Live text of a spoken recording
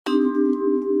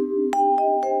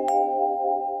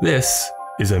This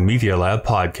is a Media Lab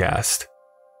podcast.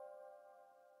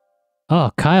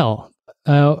 Oh, Kyle,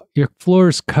 your floor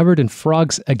is covered in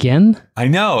frogs again? I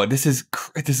know. This is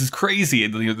crazy.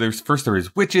 There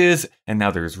is witches, and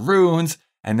now there's runes,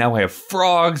 and now I have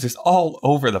frogs. It's all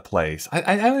over the place.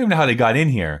 I don't even know how they got in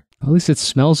here. At least it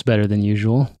smells better than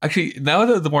usual. Actually, now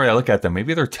the more I look at them,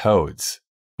 maybe they're toads.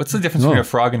 What's the difference between a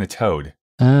frog and a toad?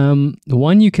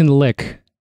 One you can lick.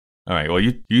 All right. Well,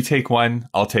 you take one.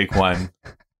 I'll take one.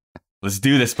 Let's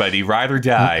do this, buddy. Ride or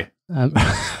die.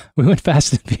 We went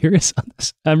fast and furious on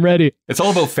this. I'm ready. It's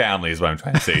all about family is what I'm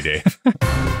trying to say, Dave.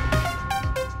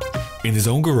 In his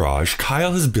own garage,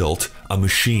 Kyle has built a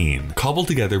machine, cobbled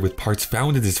together with parts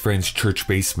found in his friend's church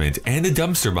basement and a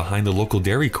dumpster behind the local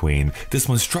Dairy Queen. This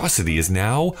monstrosity is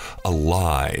now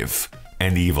alive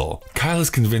and evil. Kyle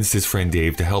has convinced his friend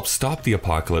Dave to help stop the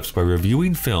apocalypse by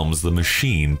reviewing films the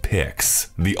machine picks.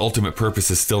 The ultimate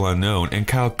purpose is still unknown, and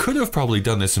Kyle could have probably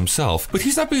done this himself, but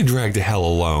he's not being dragged to hell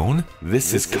alone.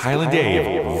 This is Kyle and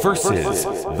Dave versus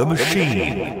the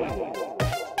machine.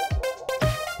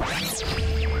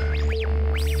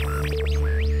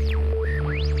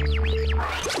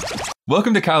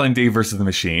 Welcome to Kyle and Dave versus the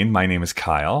Machine. My name is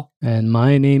Kyle. And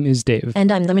my name is Dave. And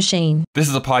I'm the machine. This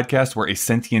is a podcast where a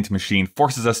sentient machine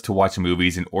forces us to watch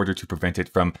movies in order to prevent it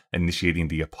from initiating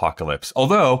the apocalypse.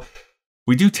 Although,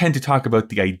 we do tend to talk about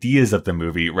the ideas of the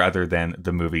movie rather than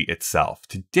the movie itself.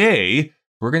 Today,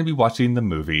 we're going to be watching the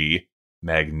movie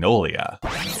Magnolia.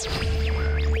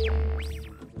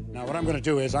 Now, what I'm going to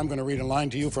do is I'm going to read a line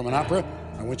to you from an opera.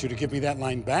 I want you to give me that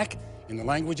line back in the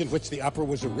language in which the opera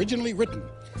was originally written.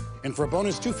 And for a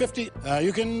bonus $250,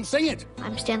 you can sing it.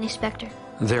 I'm Stanley Spector.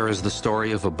 There is the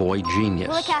story of a boy genius.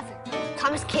 Willa Cather,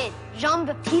 Thomas Kidd,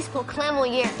 Jean-Baptiste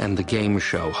Clairmoyer, and the game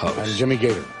show host. I'm Jimmy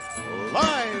Gator.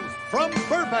 Live from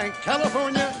Burbank,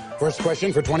 California. First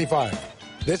question for 25.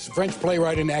 This French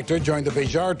playwright and actor joined the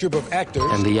Béjart troupe of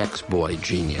actors. And the ex-boy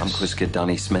genius. I'm Quiskid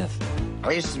Donnie Smith.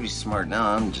 I used to be smart,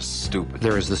 now I'm just stupid.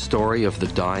 There is the story of the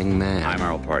dying man. I'm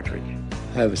Earl Partridge.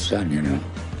 I have a son, you know.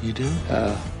 You do?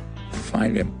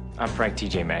 Find him. I'm Frank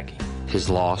T.J. Mackey. His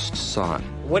lost son.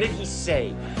 What did he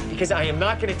say? Because I am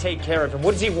not going to take care of him.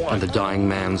 What does he want? And the dying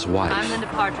man's wife. I'm Linda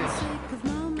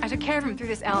Partridge. I took care of him through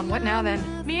this, Alan. What now,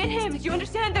 then? Me and him. Do you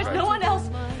understand? There's no one else.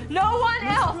 No one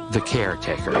else. The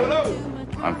caretaker. Hello.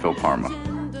 I'm Phil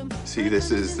Parma. See,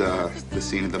 this is the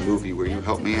scene of the movie where you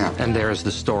help me out. And there is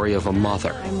the story of a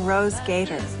mother. I'm Rose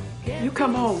Gator. You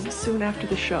come home soon after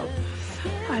the show.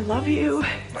 I love you.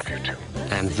 Love you too.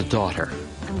 And the daughter.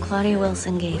 I'm Claudia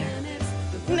Wilson Gator.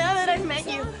 Now that I've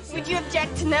met you, would you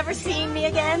object to never seeing me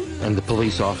again? And the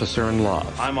police officer in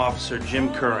love. I'm Officer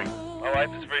Jim Curring. My life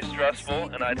is very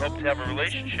stressful, and I'd hope to have a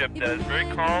relationship that is very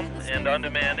calm and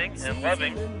undemanding and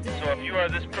loving. So if you are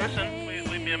this person, please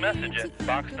leave me a message at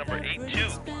box number 82.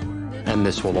 And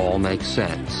this will all make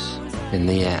sense in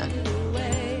the end.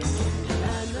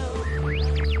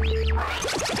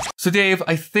 So, Dave,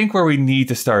 I think where we need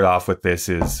to start off with this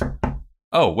is...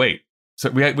 Oh, wait. So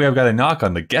we have got a knock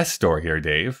on the guest door here,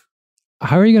 Dave.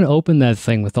 How are you going to open that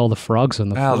thing with all the frogs on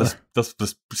the floor?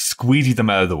 Let's squeegee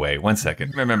them out of the way. 1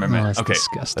 second. That's okay,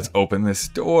 disgusting. let's open this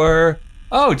door.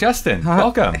 Oh, Justin,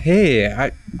 welcome.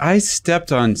 Hey, I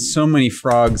stepped on so many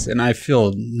frogs and I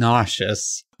feel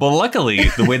nauseous. Well, luckily,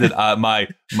 the way that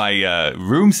my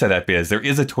room setup is, there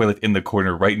is a toilet in the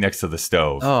corner right next to the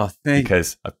stove. Oh, thank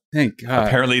God.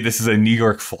 Apparently this is a New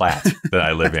York flat that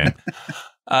I live in.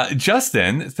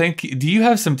 Justin, do you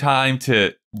have some time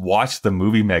to watch the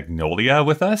movie Magnolia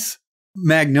with us?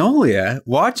 Magnolia?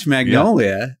 Watch Magnolia?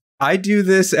 Yeah. I do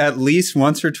this at least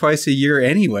once or twice a year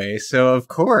anyway, so of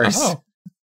course. Oh,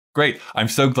 great. I'm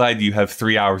so glad you have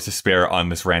 3 hours to spare on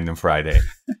this random Friday.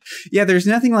 Yeah, there's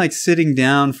nothing like sitting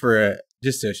down for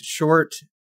just a short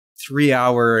 3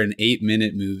 hour and 8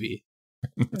 minute movie.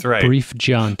 That's right. Brief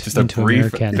jaunt. Just a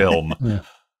brief film. Yeah.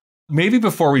 Maybe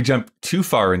before we jump too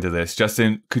far into this,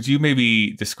 Justin, could you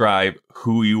maybe describe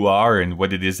who you are and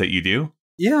what it is that you do?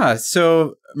 Yeah,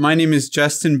 so my name is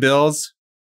Justin Bills,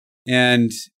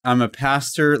 and I'm a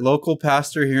local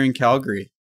pastor here in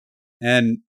Calgary.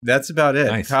 And that's about it.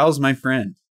 Nice. Kyle's my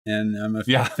friend, and I'm a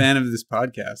fan of this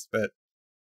podcast.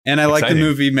 And I like the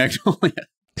movie Magnolia.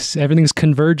 Everything's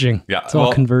converging. Yeah, it's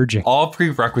all converging. All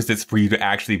prerequisites for you to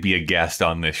actually be a guest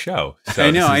on this show. So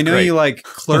I know you like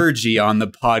clergy on the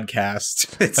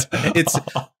podcast. It's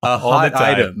a hot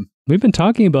item. We've been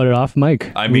talking about it off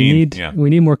mic. We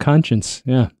need more conscience.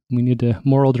 Yeah, we need a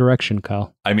moral direction,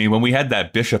 Kyle. I mean, when we had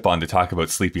that bishop on to talk about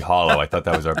Sleepy Hollow, I thought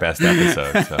that was our best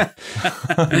episode.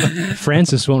 So.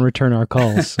 Francis won't return our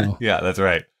calls. So. Yeah, that's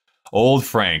right. Old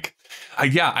Frank.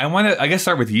 Yeah, I want to, I guess,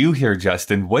 start with you here,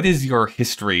 Justin. What is your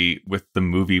history with the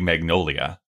movie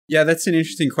Magnolia? Yeah, that's an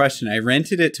interesting question. I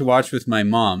rented it to watch with my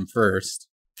mom first.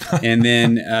 And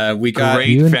then we got...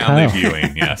 Great family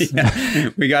viewing, yes. Yeah,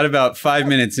 we got about 5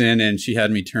 minutes in and she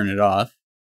had me turn it off.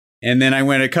 And then I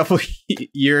went a couple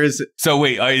years... So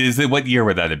wait, what year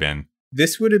would that have been?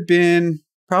 This would have been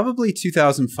probably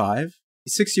 2005,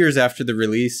 6 years after the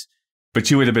release. But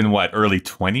you would have been, what, early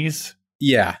 20s?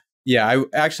 Yeah. Yeah,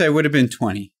 I would have been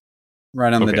 20,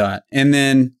 right on the dot. And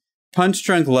then Punch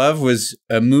Drunk Love was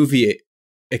a movie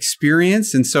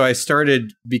experience. And so I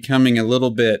started becoming a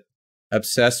little bit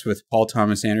obsessed with Paul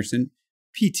Thomas Anderson.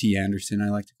 P.T. Anderson, I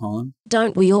like to call him.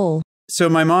 Don't we all? So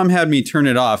my mom had me turn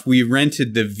it off. We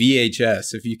rented the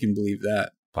VHS, if you can believe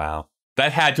that. Wow.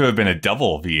 That had to have been a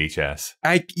double VHS.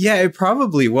 Yeah, it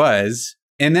probably was.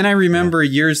 And then I remember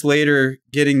years later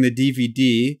getting the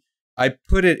DVD. I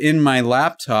put it in my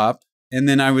laptop, and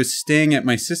then I was staying at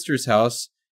my sister's house,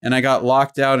 and I got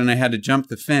locked out, and I had to jump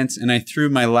the fence, and I threw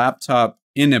my laptop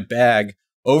in a bag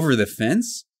over the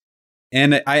fence.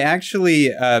 And I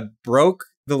actually broke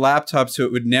the laptop so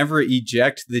it would never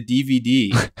eject the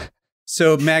DVD.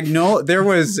 So Magnolia, there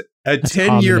was a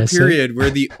 10-year period where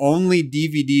the only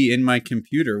DVD in my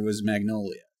computer was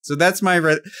Magnolia. So that's my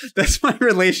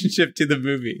relationship to the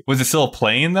movie. Was it still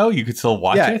playing though? You could still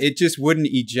watch it? Yeah, it just wouldn't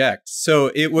eject.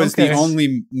 So it was the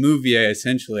only movie I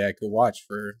could watch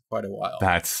for quite a while.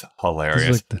 That's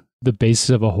hilarious. It's like the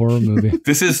basis of a horror movie.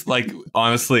 This is like,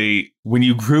 honestly, when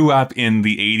you grew up in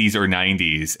the 80s or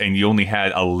 90s and you only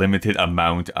had a limited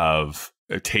amount of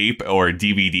tape or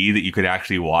DVD that you could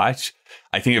actually watch,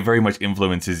 I think it very much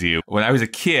influences you. When I was a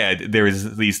kid, there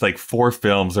was these like 4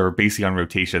 films that were basically on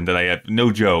rotation that I had,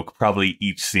 no joke, probably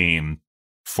each seen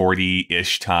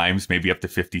 40-ish times, maybe up to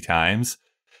 50 times.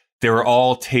 They were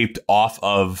all taped off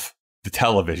of the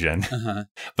television,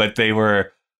 but they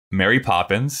were Mary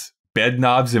Poppins,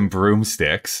 Bedknobs and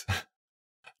Broomsticks,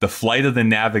 The Flight of the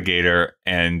Navigator,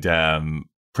 and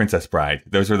Princess Bride.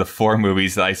 Those were the 4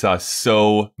 movies that I saw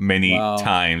so many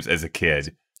times as a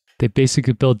kid. They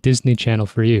basically built Disney Channel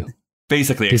for you.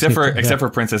 Basically, except for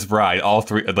Princess Bride, all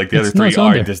 3, like the other 3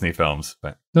 are Disney films.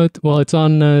 But no, well, it's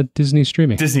on Disney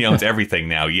streaming. Disney owns everything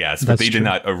now, yes, but they did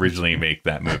not originally make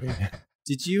that movie.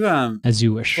 Did you As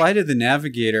you wish. Flight of the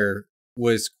Navigator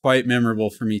was quite memorable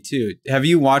for me too. Have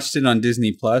you watched it on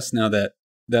Disney Plus now that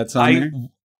that's on there?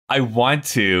 I want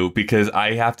to, because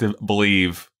I have to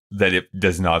believe that it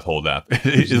does not hold up.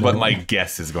 Is what my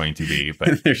guess is going to be,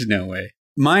 but there's no way.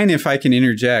 Mine, if I can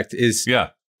interject, is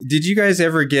did you guys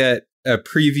ever get a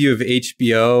preview of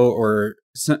HBO or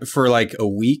for like a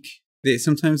week?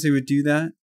 Sometimes they would do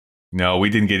that. No, we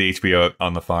didn't get HBO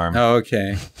on the farm. Oh,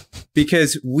 okay.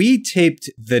 Because we taped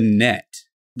The Net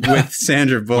with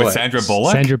Sandra Bullock. With Sandra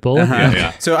Bullock? Sandra Bullock?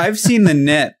 Yeah. So I've seen The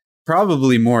Net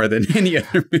probably more than any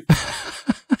other movie.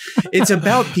 It's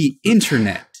about the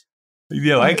internet.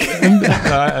 Yeah,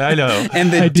 I know.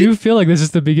 And I do feel like this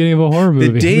is the beginning of a horror movie.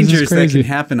 The dangers that can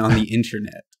happen on the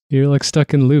internet. You're like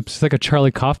stuck in loops. It's like a Charlie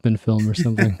Kaufman film or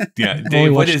something. Yeah,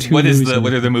 Dave, what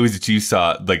are the movies that you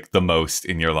saw like the most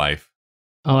in your life?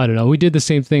 Oh, I don't know. We did the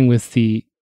same thing with the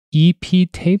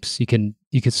EP tapes. You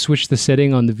could switch the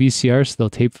setting on the VCR, so they'll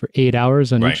tape for 8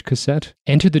 hours on each cassette.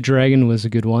 Enter the Dragon was a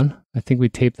good one. I think we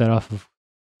taped that off of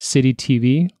City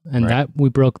TV, and that we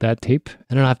broke that tape.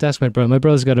 I don't know, I have to ask my brother. My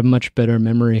brother's got a much better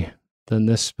memory than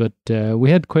this, but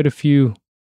we had quite a few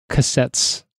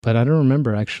cassettes, but I don't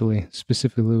remember actually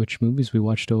specifically which movies we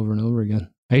watched over and over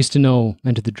again. I used to know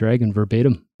Enter the Dragon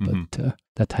verbatim, but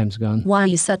that time's gone. Why are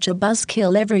you such a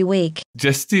buzzkill every week?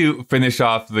 Just to finish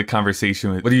off the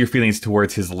conversation, what are your feelings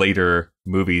towards his later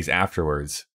movies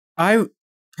afterwards? I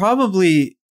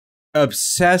probably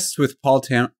obsessed with Paul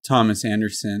Thomas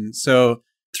Anderson. So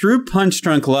through Punch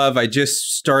Drunk Love, I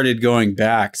just started going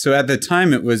back. So at the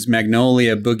time, it was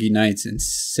Magnolia, Boogie Nights, and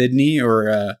Sydney,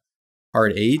 or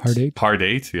Hard 8. Hard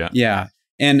 8, yeah. Yeah.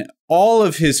 And all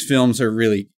of his films are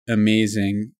really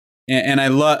amazing. And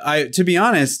I to be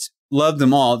honest, love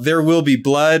them all. There Will Be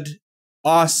Blood,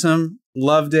 awesome,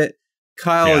 loved it.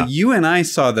 Kyle, you and I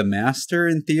saw The Master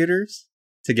in theaters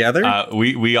together.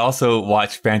 We also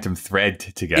watched Phantom Thread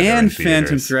together. And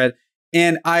Phantom Thread.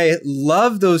 And I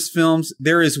love those films.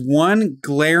 There is one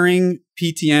glaring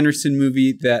P.T. Anderson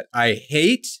movie that I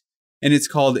hate, and it's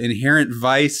called Inherent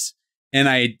Vice. And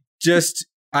I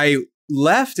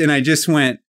left and I just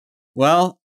went,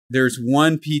 well, there's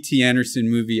one P.T.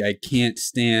 Anderson movie I can't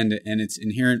stand, and it's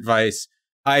Inherent Vice.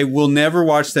 I will never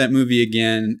watch that movie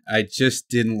again. I just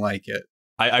didn't like it.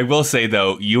 I will say,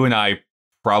 though, you and I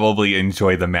probably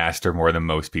enjoy The Master more than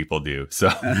most people do. So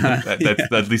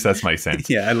at least that's my sense.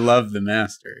 Yeah, I love The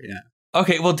Master. Yeah.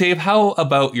 Okay, well, Dave, how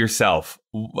about yourself?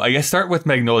 I guess start with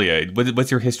Magnolia. What's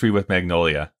your history with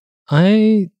Magnolia?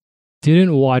 I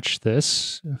didn't watch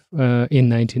this in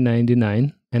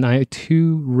 1999, and I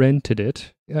too rented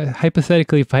it.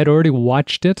 Hypothetically, if I had already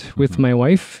watched it with my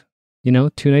wife,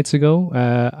 2 nights ago,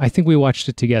 I think we watched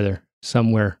it together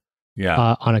somewhere.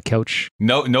 Yeah. On a couch.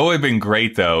 No, what would have been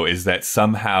great, though, is that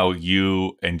somehow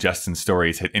you and Justin's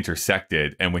stories had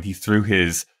intersected, and when he threw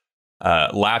his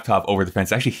laptop over the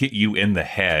fence, it actually hit you in the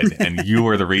head, and you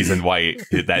were the reason why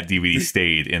that DVD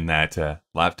stayed in that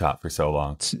laptop for so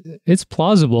long. It's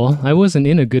plausible. I wasn't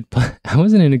in a good place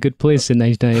in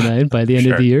 1999 by the end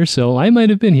of the year, so I might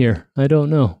have been here. I don't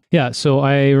know. Yeah, so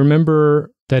I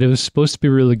remember that it was supposed to be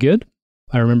really good.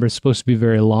 I remember it's supposed to be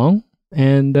very long.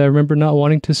 And I remember not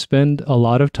wanting to spend a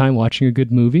lot of time watching a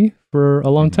good movie for a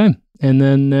long time. And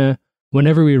then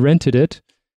whenever we rented it,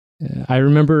 I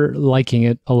remember liking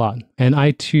it a lot. And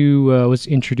I too was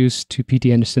introduced to P.T.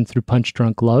 Anderson through Punch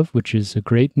Drunk Love, which is a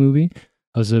great movie.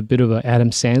 I was a bit of an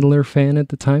Adam Sandler fan at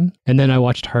the time. And then I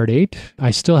watched Hard 8.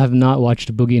 I still have not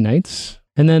watched Boogie Nights.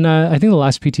 And then I think the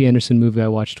last P.T. Anderson movie I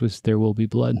watched was There Will Be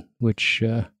Blood, which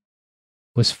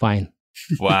was fine.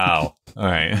 Wow. All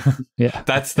right. Yeah.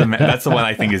 That's the one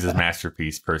I think is his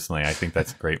masterpiece, personally. I think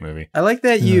that's a great movie. I like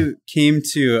that you came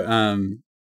to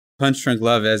Punch Drunk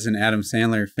Love as an Adam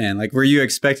Sandler fan. Like, were you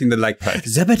expecting the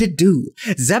zabba-da-doo,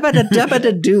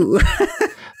 zabba-da-dabba-da-doo?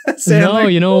 No,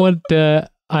 you know what?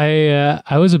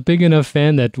 I was a big enough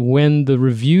fan that when the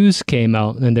reviews came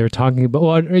out and they were talking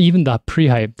about, or even the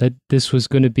pre-hype, that this was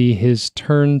going to be his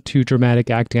turn to dramatic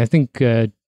acting. I think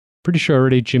pretty sure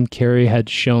already Jim Carrey had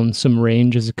shown some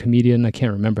range as a comedian. I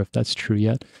can't remember if that's true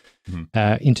yet,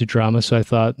 into drama. So I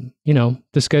thought,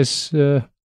 this guy's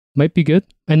might be good.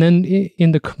 And then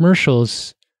in the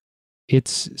commercials,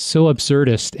 it's so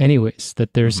absurdist anyways,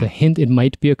 that there's a hint it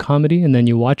might be a comedy, and then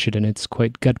you watch it and it's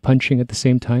quite gut-punching at the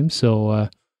same time. So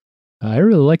I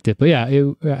really liked it. But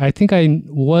yeah, I think I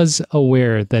was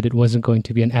aware that it wasn't going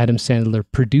to be an Adam Sandler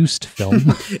produced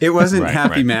film. It wasn't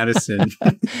Happy Madison.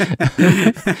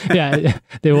 Yeah,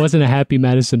 there wasn't a Happy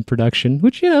Madison production,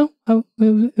 which,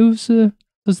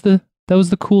 that was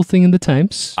the cool thing in the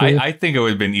times. So, I think it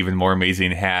would have been even more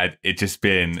amazing had it just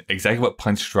been exactly what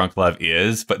Punch Drunk Love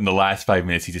is, but in the last 5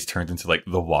 minutes, he just turned into like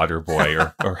the Water Boy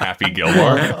or Happy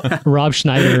Gilmore. Rob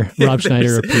Schneider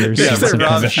appears. Yeah, it's a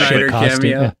Rob Schneider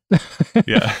cameo.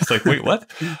 Yeah, it's like, wait, what?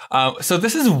 So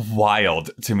this is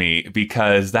wild to me,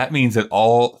 because that means that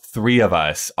all three of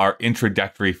us, our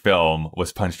introductory film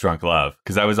was Punch Drunk Love,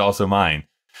 because that was also mine.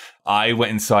 I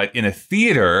went and saw it in a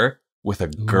theater with a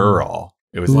girl.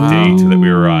 It was a date that we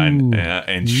were on,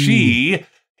 and she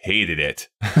hated it.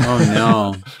 Oh,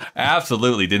 no.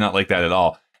 Absolutely did not like that at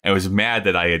all. And was mad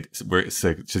that I had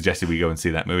suggested we go and see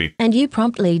that movie. And you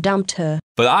promptly dumped her.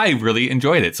 But I really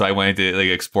enjoyed it, so I wanted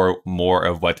to explore more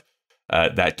of what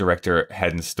that director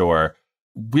had in store.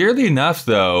 Weirdly enough,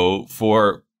 though,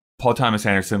 for Paul Thomas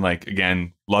Anderson,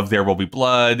 again, Love There Will Be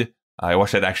Blood. I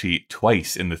watched that actually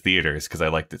twice in the theaters because I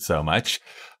liked it so much.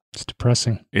 It's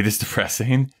depressing. It is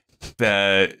depressing.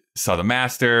 Saw The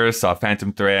Master, saw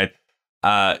Phantom Thread.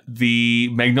 The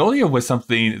Magnolia was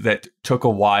something that took a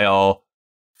while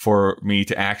for me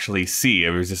to actually see.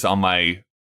 It was just on my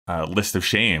list of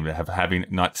shame, having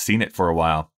not seen it for a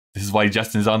while. This is why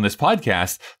Justin is on this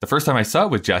podcast. The first time I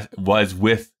saw it was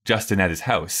with Justin at his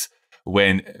house,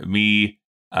 when me,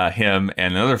 him,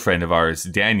 and another friend of ours,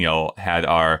 Daniel, had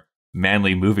our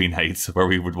manly movie nights where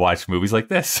we would watch movies like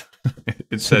this.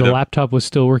 So the laptop was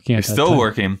still working. It's still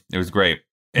working. It was great.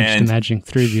 And just imagine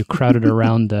three of you crowded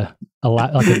around a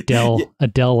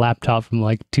Dell laptop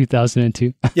from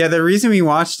 2002. Yeah, the reason we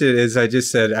watched it is I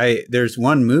just said, there's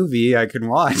one movie I can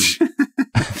watch.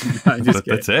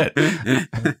 That's it.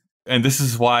 And this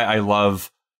is why I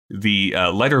love the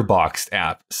Letterboxd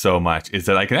app so much, is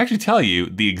that I can actually tell you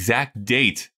the exact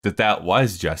date that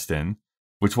was, Justin,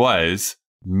 which was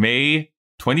May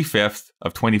 25th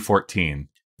of 2014.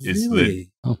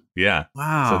 Really? Yeah.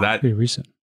 Wow. So pretty recent.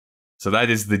 So that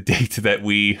is the date that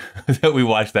we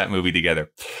watched that movie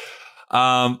together.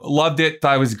 Loved it.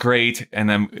 Thought it was great,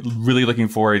 and I'm really looking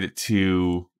forward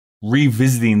to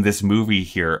revisiting this movie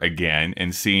here again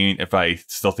and seeing if I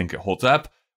still think it holds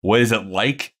up. What is it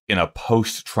like in a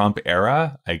post-Trump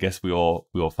era? I guess we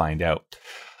will find out.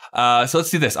 So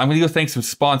let's do this. I'm going to go thank some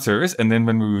sponsors, and then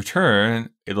when we return,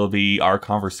 it'll be our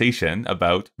conversation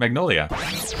about Magnolia.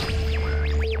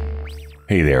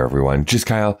 Hey there, everyone. Just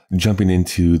Kyle, jumping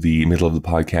into the middle of the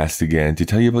podcast again to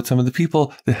tell you about some of the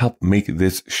people that help make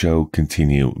this show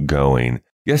continue going.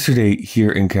 Yesterday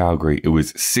here in Calgary, it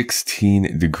was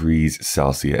 16 degrees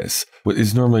Celsius, what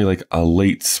is normally like a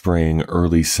late spring,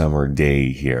 early summer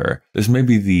day here. This may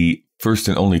be the first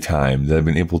and only time that I've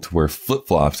been able to wear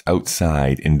flip-flops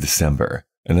outside in December.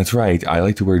 And that's right, I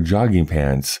like to wear jogging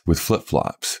pants with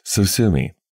flip-flops, so sue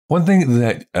me. One thing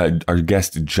that our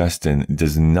guest Justin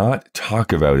does not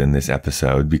talk about in this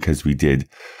episode, because we did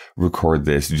record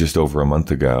this just over a month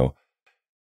ago,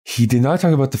 he did not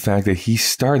talk about the fact that he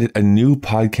started a new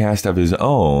podcast of his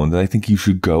own that I think you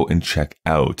should go and check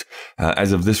out.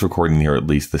 As of this recording here, at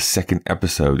least, the second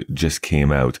episode just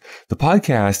came out. The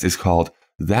podcast is called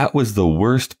That Was the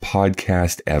Worst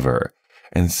Podcast Ever,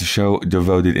 and it's a show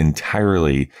devoted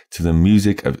entirely to the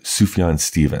music of Sufjan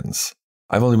Stevens.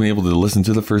 I've only been able to listen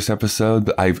to the first episode,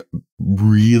 but I've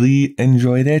really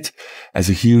enjoyed it. As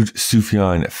a huge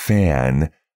Sufjan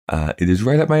fan, it is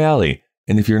right up my alley.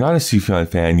 And if you're not a Sufjan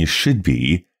fan, you should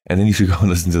be, and then you should go and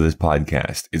listen to this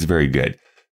podcast. It's very good.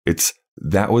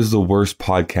 That Was the Worst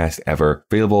Podcast Ever,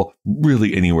 available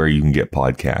really anywhere you can get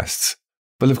podcasts.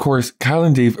 But of course, Kyle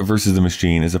and Dave versus the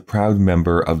Machine is a proud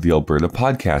member of the Alberta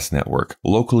Podcast Network,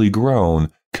 locally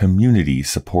grown, community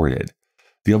supported.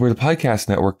 The Alberta Podcast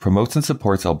Network promotes and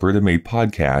supports Alberta-made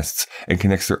podcasts and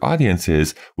connects their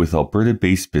audiences with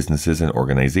Alberta-based businesses and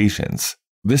organizations.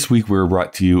 This week, we're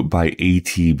brought to you by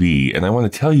ATB, and I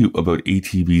want to tell you about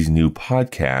ATB's new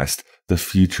podcast, The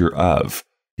Future Of.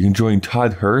 You can join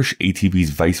Todd Hirsch, ATB's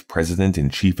Vice President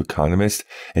and Chief Economist,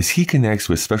 as he connects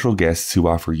with special guests who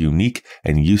offer unique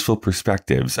and useful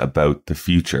perspectives about the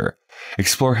future.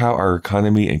 Explore how our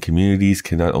economy and communities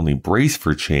can not only brace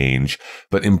for change,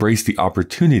 but embrace the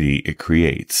opportunity it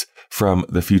creates. From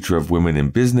the future of women in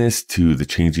business to the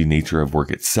changing nature of work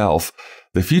itself,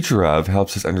 The Future Of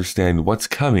helps us understand what's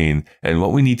coming and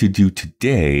what we need to do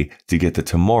today to get the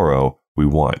tomorrow we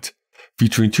want.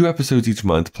 Featuring 2 episodes each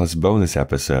month plus bonus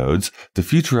episodes, The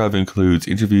Future Of includes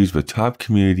interviews with top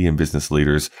community and business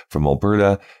leaders from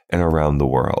Alberta and around the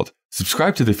world.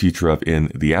 Subscribe to The Future Of in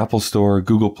the Apple Store,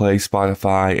 Google Play,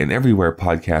 Spotify, and everywhere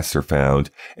podcasts are found,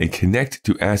 and connect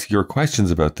to ask your questions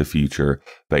about the future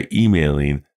by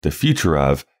emailing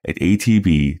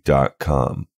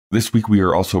thefutureof@atb.com. This week, we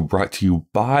are also brought to you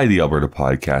by the Alberta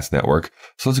Podcast Network,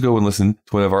 so let's go and listen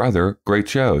to one of our other great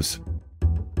shows.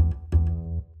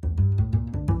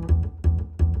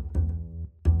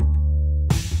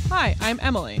 Hi, I'm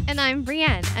Emily. And I'm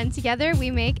Brienne, and together we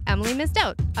make Emily Missed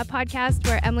Out, a podcast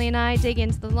where Emily and I dig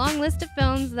into the long list of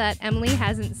films that Emily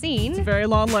hasn't seen. It's a very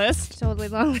long list. Totally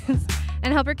long list.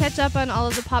 And help her catch up on all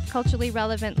of the pop culturally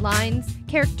relevant lines,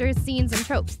 characters, scenes, and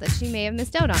tropes that she may have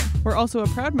missed out on. We're also a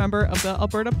proud member of the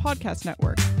Alberta Podcast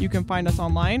Network. You can find us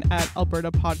online at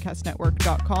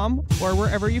albertapodcastnetwork.com or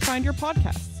wherever you find your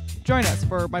podcasts. Join us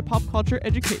for my pop culture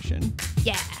education.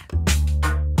 Yeah.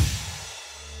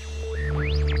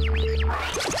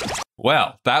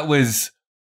 Well, that was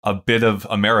a bit of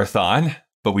a marathon,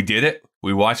 but we did it.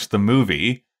 We watched the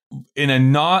movie in a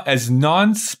not as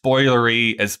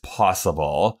non-spoilery as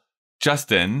possible.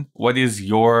 Justin, what is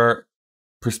your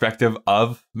perspective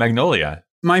of Magnolia?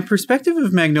 My perspective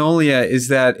of Magnolia is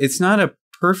that it's not a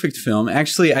perfect film.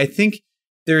 Actually, I think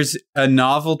there's a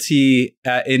novelty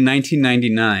in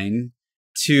 1999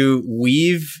 to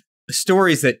weave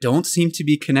stories that don't seem to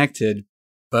be connected,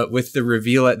 but with the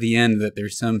reveal at the end that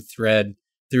there's some thread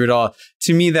through it all.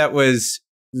 To me, that was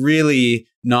really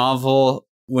novel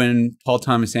when Paul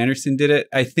Thomas Anderson did it.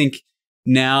 I think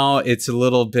now it's a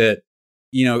little bit,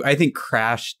 I think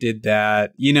Crash did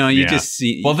that. You just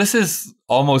see. Well, this is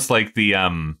almost like the,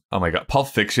 oh my God, Pulp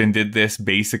Fiction did this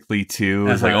basically too.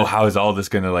 It's like, oh, how is all this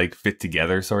going to like fit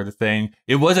together sort of thing.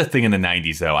 It was a thing in the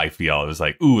 90s though, I feel. It was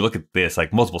like, ooh, look at this,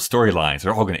 like multiple storylines.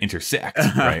 They're all going to intersect,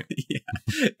 right? Yeah.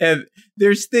 And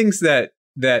there's things that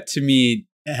to me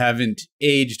haven't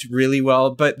aged really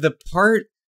well, but the part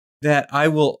that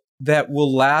will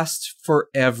last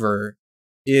forever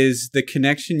is the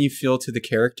connection you feel to the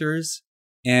characters.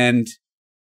 And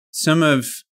some of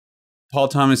Paul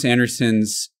Thomas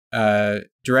Anderson's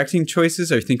directing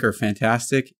choices, I think, are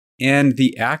fantastic. And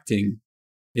the acting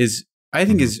is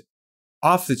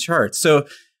off the charts. So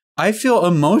I feel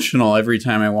emotional every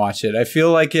time I watch it. I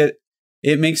feel like it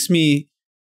makes me,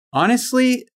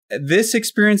 honestly, this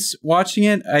experience watching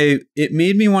it, it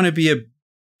made me want to be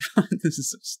this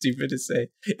is so stupid to say.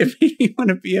 It made me want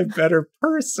to be a better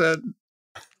person.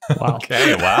 Wow.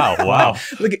 Okay. Wow.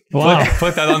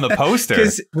 Put that on the poster.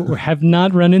 We have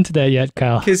not run into that yet,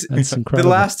 Kyle. Because the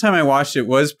last time I watched it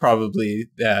was probably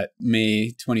that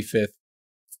May 25th,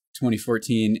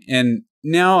 2014. And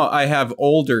now I have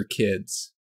older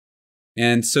kids.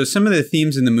 And so some of the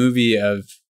themes in the movie of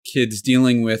kids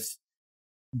dealing with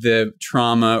the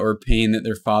trauma or pain that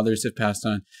their fathers have passed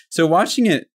on. So watching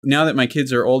it now that my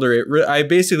kids are older, I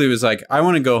basically was like, I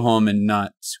want to go home and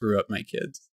not screw up my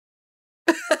kids.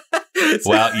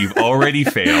 Well, you've already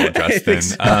failed,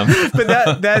 Justin. But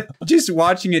that just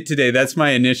watching it today, that's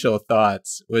my initial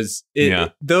thoughts.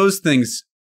 Those things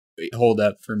hold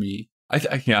up for me.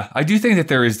 I do think that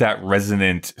there is that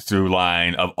resonant through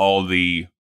line of all the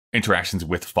interactions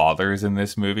with fathers in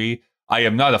this movie. I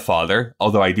am not a father,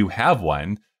 although I do have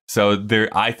one. So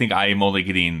I think I am only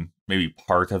getting maybe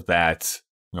part of that,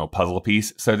 puzzle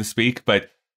piece, so to speak. But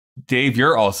Dave,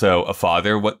 you're also a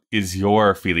father. What is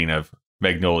your feeling of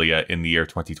Magnolia in the year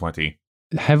 2020?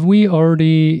 Have we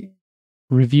already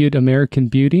reviewed American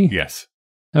Beauty? Yes.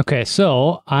 Okay,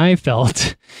 so I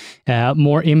felt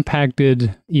more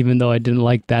impacted, even though I didn't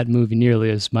like that movie nearly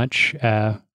as much,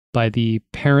 by the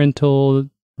parental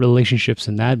relationships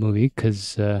in that movie,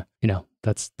 because,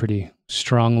 that's pretty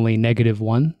strongly negative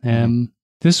one.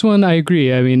 This one, I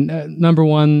agree. I mean, number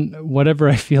one, whatever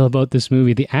I feel about this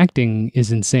movie, the acting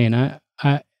is insane.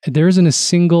 There isn't a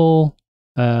single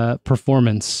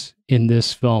performance in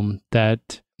this film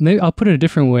that, maybe I'll put it a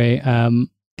different way.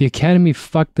 The Academy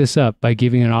fucked this up by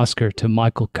giving an Oscar to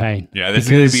Michael Caine. Yeah, this is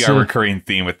going to be our recurring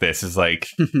theme with this. Is like,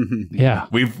 yeah,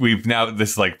 we've now,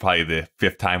 this is like probably the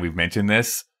 5th time we've mentioned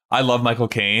this. I love Michael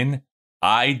Caine.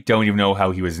 I don't even know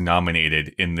how he was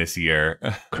nominated in this year.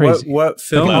 Crazy. What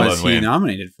film was he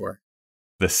nominated for?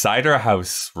 The Cider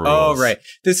House Rules. Oh, right.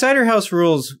 The Cider House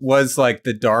Rules was like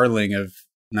the darling of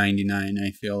 99, I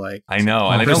feel like. I know,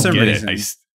 and I don't get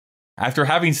it. After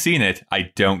having seen it, I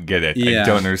don't get it. Yeah. I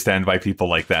don't understand why people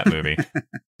like that movie.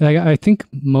 I think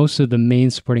most of the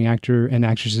main supporting actor and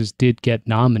actresses did get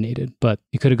nominated, but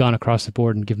you could have gone across the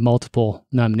board and give multiple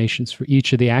nominations for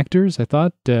each of the actors. I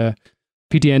thought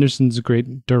P.T. Anderson's a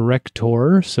great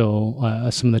director, so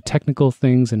some of the technical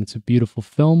things, and it's a beautiful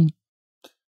film.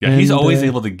 Yeah, and he's always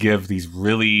able to give these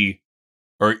really,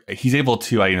 or he's able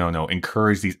to, I don't know,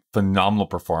 encourage these phenomenal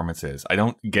performances. I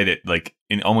don't get it. Like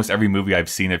in almost every movie I've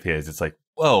seen of his, it's like,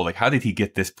 whoa, like how did he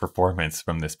get this performance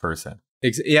from this person?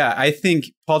 Yeah, I think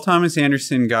Paul Thomas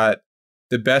Anderson got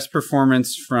the best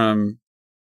performance from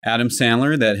Adam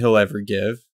Sandler that he'll ever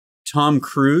give. Tom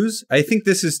Cruise, I think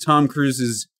this is Tom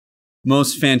Cruise's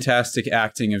most fantastic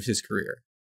acting of his career.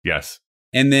 Yes.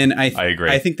 And then I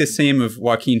agree. I think the same of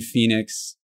Joaquin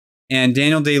Phoenix and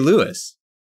Daniel Day-Lewis.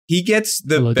 He gets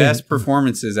the best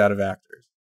performances out of actors.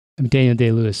 I mean, Daniel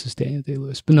Day-Lewis is Daniel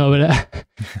Day-Lewis, but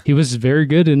he was very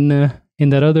good in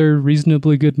that other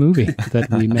reasonably good movie that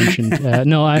we mentioned.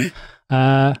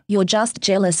 You're just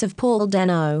jealous of Paul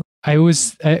Dano. I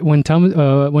was when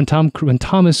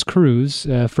Thomas Cruise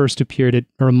first appeared, it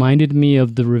reminded me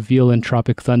of the reveal in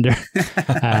Tropic Thunder,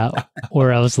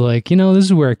 where I was like, this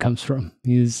is where it comes from.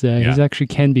 He's actually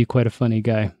can be quite a funny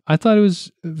guy. I thought it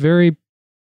was very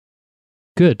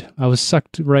good. I was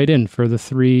sucked right in for the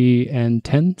 3 and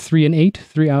 8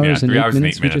 hours and 8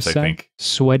 minutes we just sat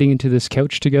sweating into this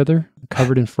couch together,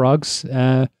 covered in frogs.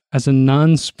 As a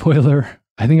non-spoiler,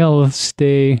 I think I'll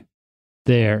stay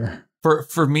there.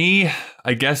 For me,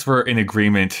 I guess we're in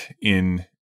agreement in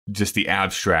just the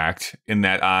abstract, in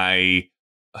that I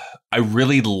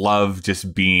really love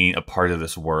just being a part of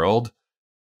this world.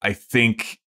 I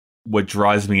think what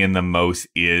draws me in the most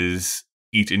is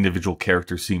each individual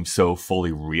character seems so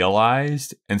fully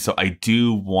realized. And so I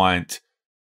do want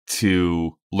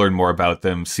to learn more about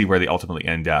them, see where they ultimately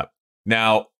end up.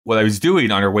 Now, what I was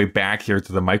doing on our way back here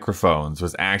to the microphones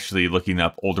was actually looking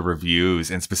up older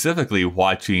reviews and specifically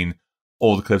watching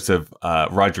old clips of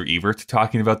Roger Ebert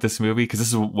talking about this movie, because this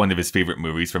is one of his favorite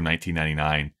movies from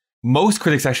 1999. Most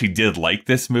critics actually did like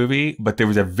this movie, but there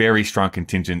was a very strong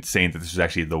contingent saying that this was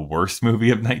actually the worst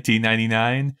movie of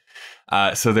 1999.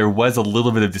 So there was a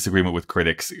little bit of disagreement with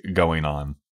critics going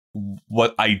on.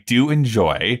 What I do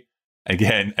enjoy,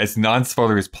 again, as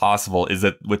non-spoiler as possible, is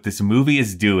that what this movie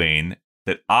is doing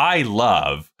that I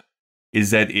love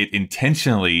is that it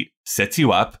intentionally sets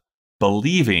you up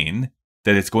believing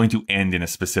that it's going to end in a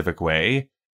specific way,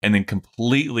 and then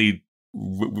completely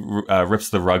rips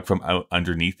the rug from out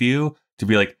underneath you to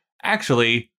be like,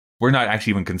 actually, we're not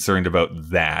actually even concerned about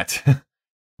that.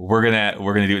 we're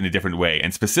gonna do it in a different way.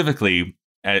 And specifically,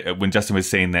 when Justin was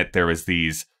saying that there was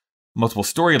these multiple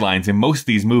storylines in most of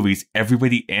these movies,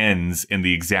 everybody ends in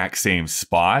the exact same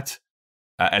spot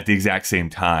at the exact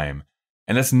same time.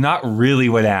 And that's not really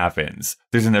what happens.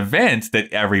 There's an event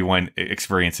that everyone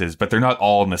experiences, but they're not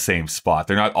all in the same spot.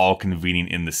 They're not all convening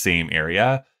in the same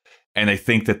area. And I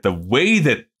think that the way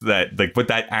that like what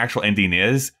that actual ending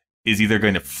is either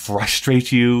going to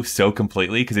frustrate you so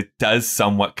completely because it does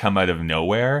somewhat come out of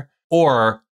nowhere,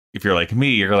 or if you're like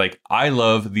me, you're like, I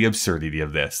love the absurdity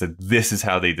of this, that this is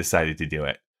how they decided to do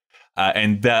it.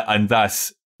 And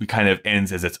thus it kind of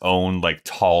ends as its own like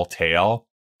tall tale.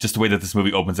 Just the way that this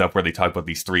movie opens up, where they talk about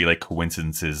these three like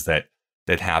coincidences that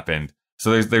happened.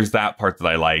 So there's that part that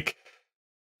I like.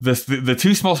 The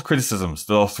two small criticisms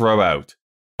that I'll throw out.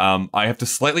 I have to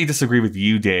slightly disagree with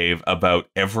you, Dave, about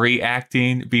every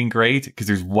acting being great, because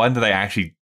there's one that I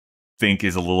actually think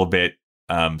is a little bit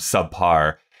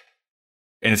subpar,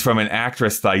 and it's from an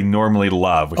actress that I normally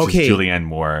love, which is Julianne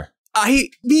Moore.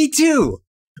 Me too.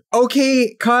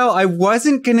 Okay, Kyle, I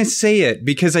wasn't gonna say it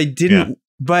because I didn't,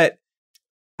 but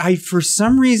for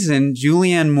some reason,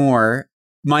 Julianne Moore,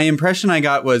 my impression I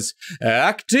got was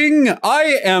acting.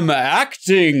 I am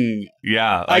acting.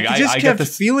 Yeah, like, I just kept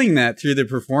feeling that through the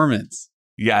performance.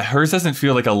 Yeah, hers doesn't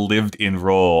feel like a lived-in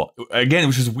role. Again,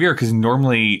 which is weird because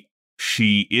normally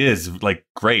she is like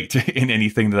great in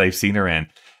anything that I've seen her in.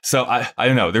 So I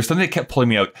don't know. There's something that kept pulling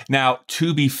me out. Now,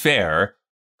 to be fair,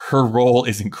 her role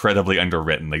is incredibly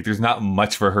underwritten. Like, there's not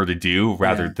much for her to do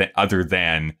other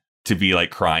than to be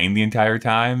like crying the entire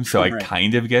time. So I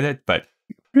kind of get it, but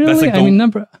really, that's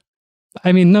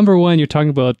like number one, you're talking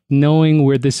about knowing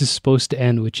where this is supposed to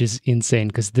end, which is insane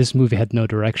because this movie had no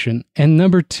direction. And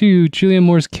number two, Julianne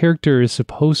Moore's character is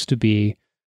supposed to be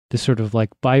this sort of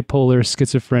like bipolar,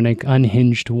 schizophrenic,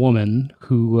 unhinged woman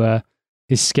who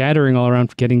is scattering all around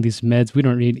for getting these meds. We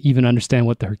don't really even understand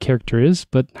what her character is,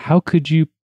 but how could you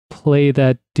play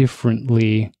that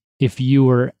differently if you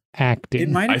were acting? It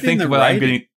might have been the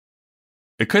writing.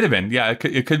 It could have been. Yeah,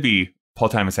 it could be Paul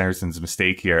Thomas Anderson's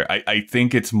mistake here. I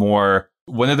think it's more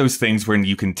one of those things when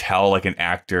you can tell like an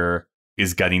actor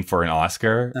is gunning for an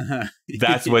Oscar.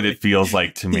 That's what it feels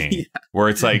like to me. Where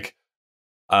it's like,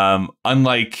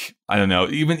 unlike, I don't know,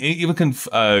 even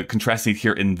contrasting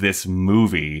here in this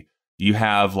movie, you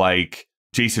have like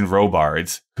Jason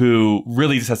Robards, who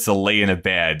really just has to lay in a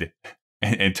bed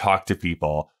and talk to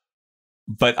people.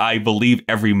 But I believe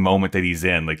every moment that he's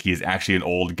in, like, he is actually an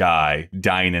old guy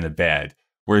dying in a bed.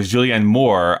 Whereas Julianne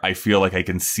Moore, I feel like I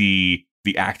can see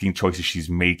the acting choices she's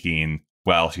making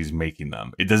while she's making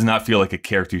them. It does not feel like a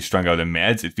character who's strung out on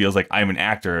meds. It feels like I'm an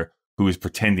actor who is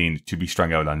pretending to be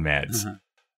strung out on meds.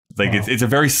 Like, it's a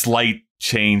very slight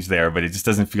change there, but it just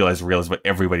doesn't feel as real as what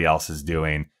everybody else is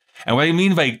doing. And what I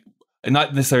mean by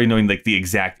not necessarily knowing like the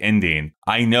exact ending,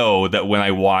 I know that when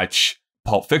I watch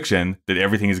Pulp Fiction, that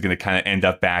everything is going to kind of end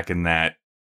up back in that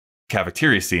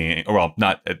cafeteria scene, or well,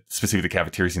 not specifically the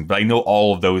cafeteria scene, but I know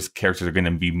all of those characters are going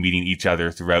to be meeting each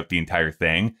other throughout the entire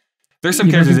thing. There's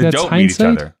some characters that don't meet each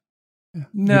other.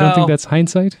 No, you don't think that's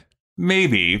hindsight?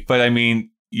 Maybe, but I mean,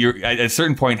 you're at a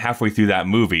certain point halfway through that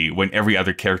movie when every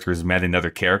other character has met another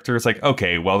character. It's like,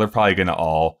 okay, well, they're probably going to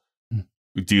all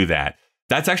do that.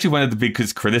 That's actually one of the big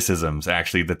criticisms,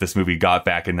 actually, that this movie got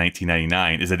back in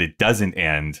 1999, is that it doesn't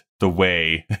end the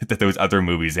way that those other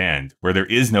movies end, where there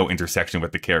is no intersection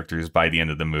with the characters by the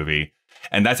end of the movie.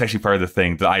 And that's actually part of the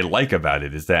thing that I like about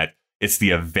it, is that it's the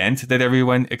event that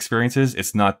everyone experiences.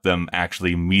 It's not them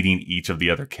actually meeting each of the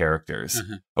other characters.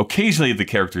 Occasionally, the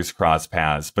characters cross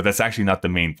paths, but that's actually not the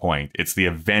main point. It's the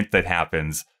event that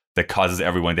happens that causes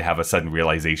everyone to have a sudden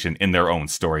realization in their own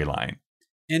storyline.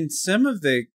 And some of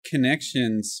the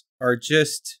connections are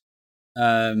just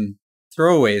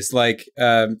throwaways. Like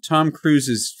Tom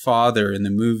Cruise's father in the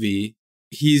movie,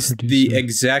 he's the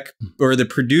exec or the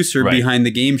producer behind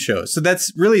the game show. So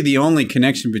that's really the only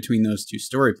connection between those two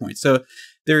story points. So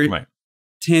they're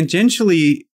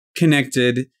tangentially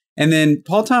connected. And then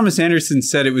Paul Thomas Anderson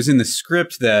said it was in the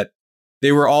script that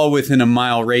they were all within a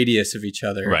mile radius of each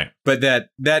other. Right. But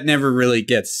that never really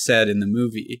gets said in the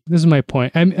movie. This is my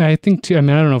point. I think, too, I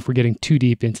mean, I don't know if we're getting too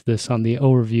deep into this on the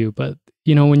overview, but,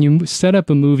 you know, when you set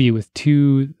up a movie with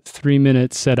 2-3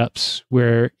 minute setups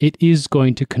where it is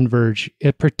going to converge,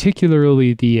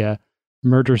 particularly the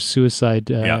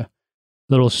murder-suicide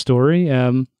little story,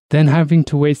 then having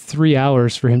to wait 3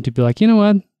 hours for him to be like, you know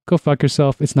what? Go fuck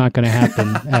yourself. It's not going to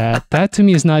happen. That to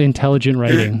me is not intelligent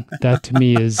writing. That to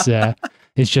me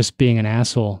is just being an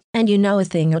asshole. And you know a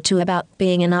thing or two about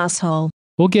being an asshole.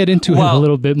 We'll get into it a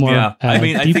little bit more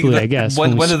deeply, I guess.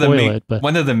 One of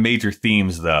the major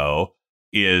themes, though,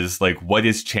 is like, what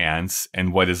is chance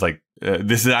and what is like,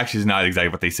 this is actually not exactly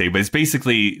what they say, but it's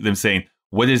basically them saying,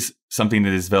 what is something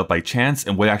that is developed by chance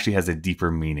and what actually has a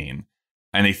deeper meaning.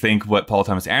 And I think what Paul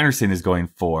Thomas Anderson is going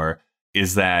for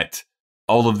is that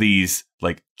all of these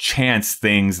like chance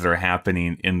things that are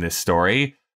happening in this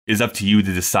story is up to you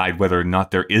to decide whether or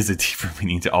not there is a deeper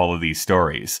meaning to all of these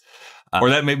stories. Or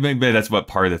that maybe that's what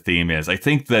part of the theme is. I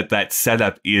think that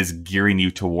setup is gearing you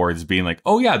towards being like,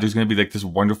 oh yeah, there's going to be like this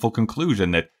wonderful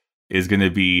conclusion that is going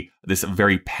to be this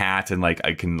very pat and like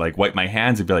I can like wipe my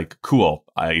hands and be like, cool,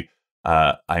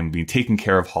 I'm being taken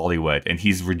care of Hollywood. And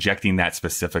he's rejecting that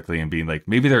specifically and being like,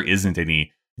 maybe there isn't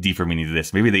any deeper meaning to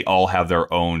this. Maybe they all have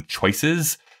their own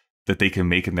choices that they can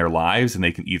make in their lives, and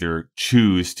they can either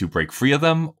choose to break free of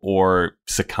them or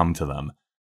succumb to them.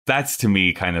 That's to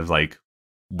me kind of like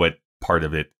what part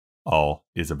of it all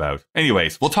is about.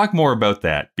 Anyways, we'll talk more about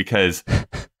that because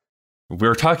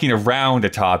we're talking around a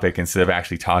topic instead of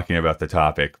actually talking about the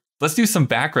topic. Let's do some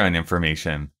background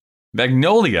information.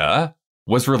 Magnolia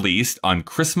was released on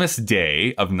Christmas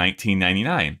Day of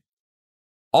 1999.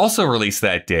 Also released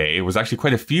that day was actually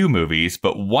quite a few movies,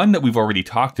 but one that we've already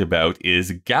talked about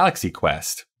is Galaxy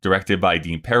Quest, directed by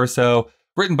Dean Parisot,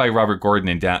 written by Robert Gordon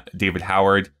and David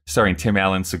Howard, starring Tim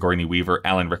Allen, Sigourney Weaver,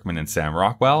 Alan Rickman, and Sam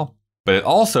Rockwell. But it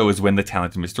also is when The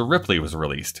Talented Mr. Ripley was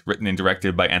released, written and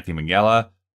directed by Anthony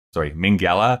Minghella,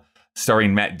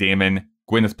 starring Matt Damon,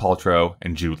 Gwyneth Paltrow,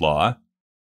 and Jude Law.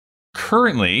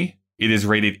 Currently, it is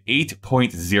rated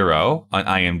 8.0 on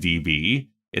IMDb.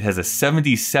 It has a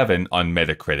 77 on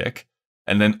Metacritic.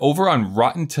 And then over on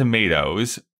Rotten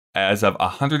Tomatoes, as of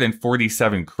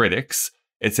 147 critics,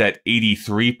 it's at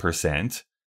 83%.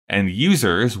 And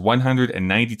users,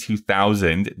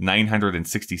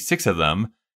 192,966 of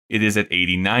them, it is at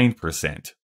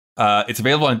 89%. It's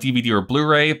available on DVD or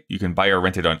Blu-ray. You can buy or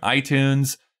rent it on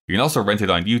iTunes. You can also rent it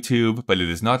on YouTube, but it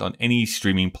is not on any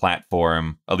streaming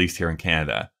platform, at least here in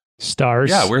Canada. Stars.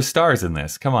 Yeah, we're stars in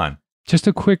this. Come on. Just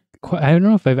a quick, I don't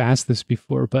know if I've asked this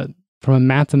before, but from a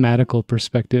mathematical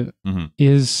perspective,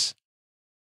 is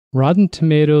Rotten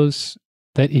Tomatoes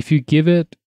that if you give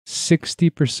it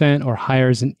 60% or higher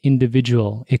as an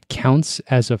individual, it counts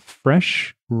as a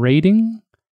fresh rating,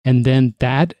 and then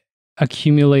that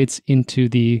accumulates into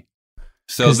the...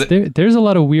 So there's a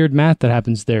lot of weird math that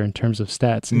happens there in terms of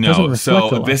stats. It doesn't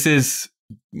reflect a lot. This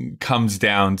comes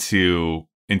down to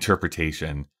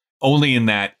interpretation. Only in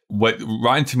that what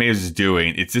Rotten Tomatoes is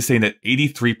doing, it's just saying that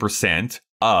 83%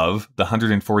 of the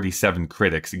 147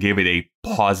 critics gave it a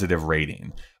positive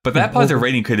rating. But that positive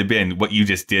rating could have been what you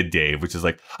just did, Dave, which is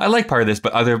like, I like part of this,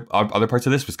 but other parts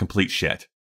of this was complete shit.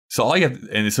 So all you have,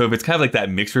 and so if it's kind of like that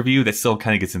mixed review, that still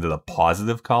kind of gets into the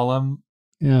positive column.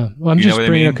 Yeah. Well, I'm just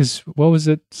bringing it up because what was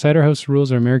it? Cider House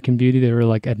Rules or American Beauty? They were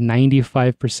like at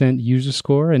 95% user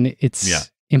score, and it's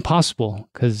impossible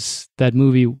because that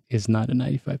movie is not a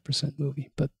 95% movie.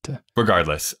 But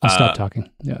regardless, I'll stop talking.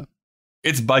 Yeah.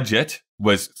 Its budget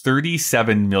was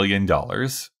 $37 million.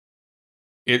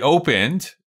 It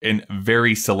opened in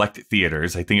very select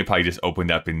theaters. I think it probably just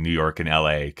opened up in New York and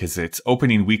LA because its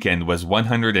opening weekend was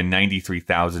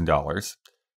 $193,000.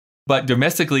 But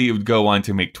domestically, it would go on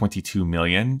to make $22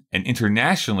 million, and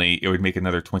internationally, it would make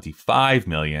another $25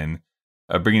 million,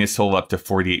 bringing its total up to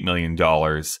 $48 million,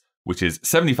 which is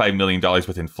 $75 million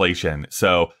with inflation.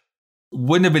 So,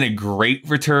 wouldn't have been a great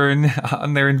return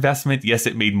on their investment. Yes,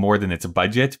 it made more than its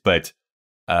budget, but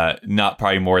not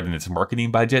probably more than its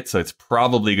marketing budget. So, it's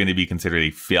probably going to be considered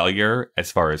a failure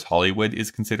as far as Hollywood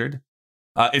is considered.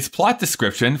 Its plot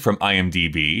description from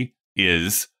IMDb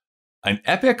is an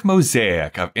epic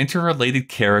mosaic of interrelated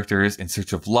characters in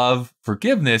search of love,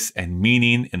 forgiveness, and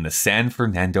meaning in the San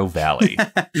Fernando Valley.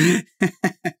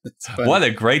 What a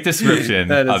great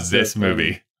description of this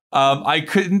movie. I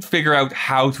couldn't figure out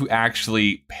how to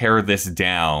actually pare this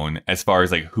down as far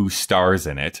as like who stars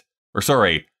in it. Or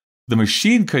sorry, the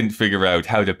machine couldn't figure out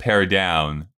how to pare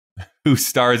down who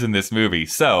stars in this movie.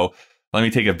 So let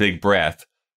me take a big breath.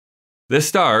 This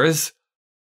stars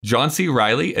John C.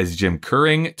 Reilly as Jim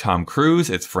Curring, Tom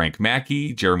Cruise as Frank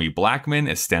Mackey, Jeremy Blackman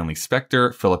as Stanley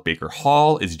Spector, Philip Baker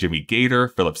Hall as Jimmy Gator,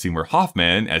 Philip Seymour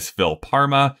Hoffman as Phil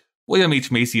Parma, William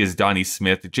H. Macy as Donnie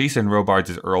Smith, Jason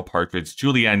Robards as Earl Partridge,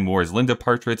 Julianne Moore as Linda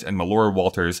Partridge, and Melora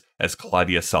Walters as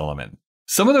Claudia Solomon.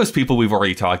 Some of those people we've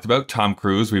already talked about. Tom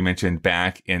Cruise, we mentioned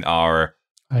back in our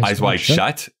Eyes Wide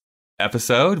Shut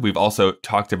episode. We've also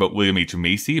talked about William H.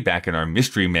 Macy back in our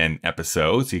Mystery Men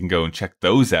episode, so you can go and check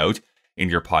those out in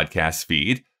your podcast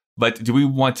feed. But what do we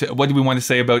want to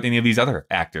say about any of these other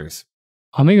actors?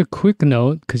 I'll make a quick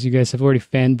note because you guys have already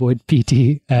fanboyed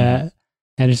P.T.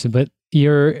 Anderson, but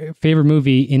your favorite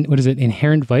movie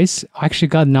Inherent Vice actually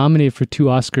got nominated for 2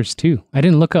 Oscars too. I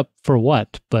didn't look up for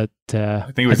what, but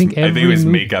I think it was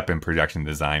makeup and production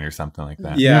design or something like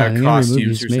that. Yeah,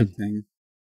 costumes or something.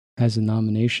 Has a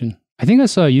nomination. I think I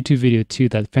saw a YouTube video too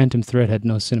that Phantom Thread had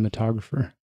no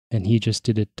cinematographer and he just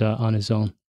did it on his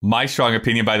own. My strong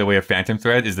opinion, by the way, of Phantom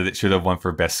Thread is that it should have won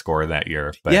for best score that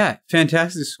year. But yeah,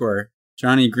 fantastic score.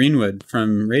 Johnny Greenwood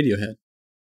from Radiohead.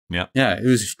 Yeah. Yeah, it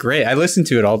was great. I listened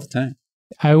to it all the time.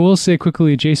 I will say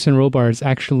quickly, Jason Robards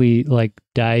actually like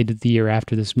died the year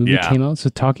after this movie came out. So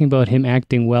talking about him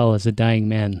acting well as a dying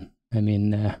man, I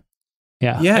mean,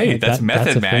 Hey, that's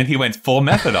method, man. He went full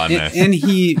method on this. And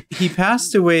he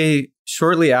passed away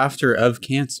shortly after of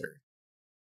cancer.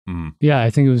 Yeah, I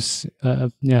think it was,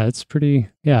 it's pretty,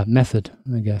 method,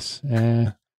 I guess.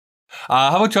 How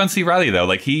about John C. Reilly, though?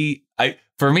 Like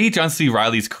for me, John C.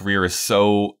 Reilly's career is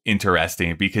so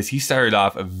interesting because he started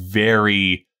off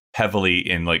very heavily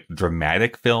in like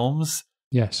dramatic films.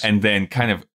 Yes. And then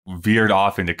kind of veered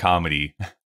off into comedy.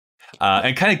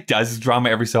 And kind of does drama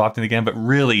every so often again, but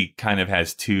really kind of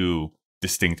has two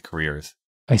distinct careers.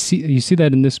 You see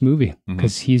that in this movie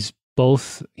because he's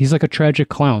like a tragic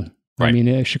clown. Right. I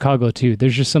mean, Chicago too.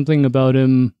 There's just something about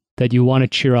him that you want to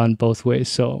cheer on both ways.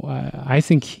 So I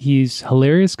think he's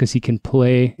hilarious because he can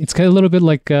play. It's kind of a little bit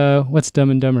like what's Dumb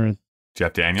and Dumber?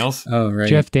 Jeff Daniels. Oh, right.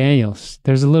 Jeff Daniels.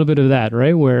 There's a little bit of that,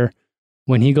 right? Where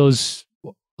when he goes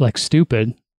like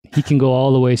stupid, he can go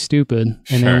all the way stupid.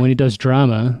 And then when he does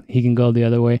drama, he can go the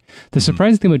other way. The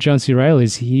surprising thing about John C. Reilly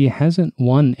is he hasn't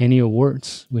won any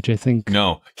awards, which I think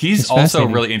he's also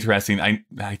really interesting.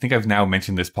 I think I've now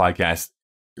mentioned this podcast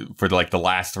for like the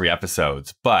last 3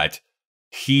 episodes, but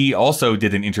he also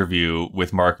did an interview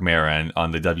with Mark Maron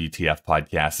on the WTF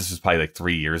podcast. This was probably like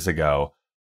 3 years ago.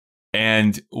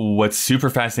 And what's super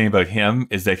fascinating about him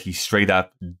is that he straight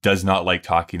up does not like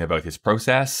talking about his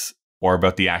process or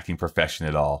about the acting profession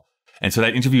at all. And so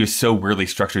that interview is so weirdly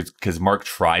structured because Mark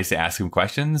tries to ask him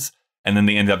questions, and then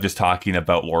they end up just talking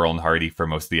about Laurel and Hardy for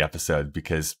most of the episode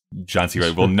because John C.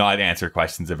 Reilly will not answer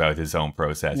questions about his own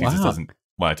process. He just doesn't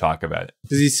want to talk about it.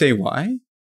 Does he say why?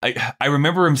 I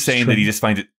remember him saying that he just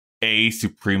finds it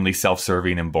supremely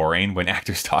self-serving and boring when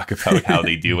actors talk about how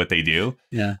they do what they do.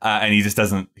 Yeah. And he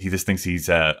just thinks he's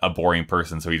a boring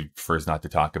person, so he prefers not to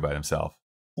talk about himself.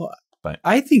 Well, but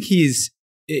I think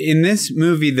in this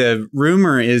movie, the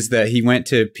rumor is that he went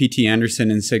to P.T. Anderson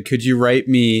and said, could you write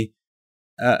me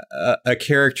a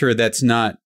character that's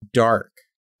not dark,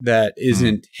 that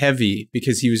isn't heavy,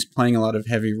 because he was playing a lot of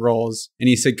heavy roles. And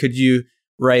he said, could you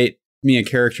write me a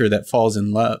character that falls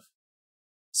in love?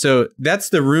 So that's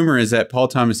the rumor, is that Paul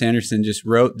Thomas Anderson just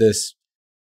wrote this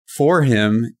for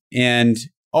him. And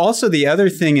also the other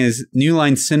thing is New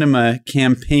Line Cinema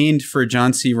campaigned for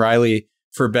John C. Reilly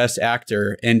for Best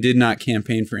Actor and did not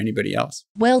campaign for anybody else.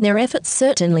 Well, their efforts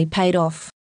certainly paid off.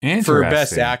 For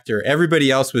Best Actor. Everybody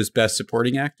else was Best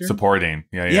Supporting Actor. Supporting,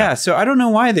 yeah. Yeah, so I don't know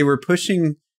why they were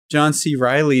pushing John C.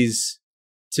 Reilly's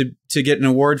to get an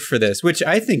award for this, which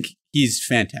I think he's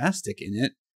fantastic in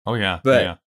it. Oh, yeah.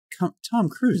 But Tom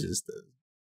Cruise is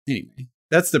anyway,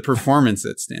 that's the performance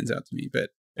that stands out to me. But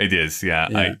it is, yeah.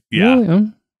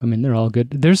 Really? I mean, they're all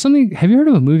good. There's something, have you heard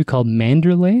of a movie called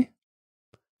Manderley?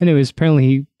 Anyways,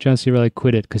 apparently John C. Reilly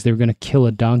quit it because they were going to kill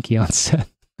a donkey on set.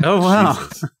 Oh, wow.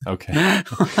 Jesus. Okay.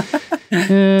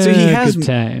 So he has good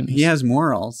times. He has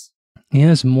morals. He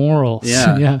has morals.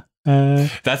 Yeah.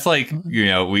 That's like,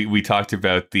 we talked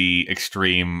about the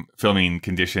extreme filming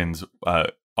conditions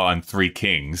on Three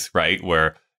Kings, right?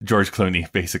 Where George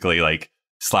Clooney basically like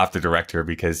slapped the director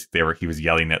because he was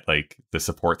yelling at like the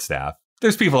support staff.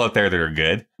 There's people out there that are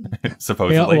good,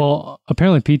 supposedly. Yeah, well,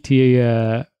 apparently PT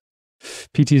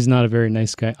is not a very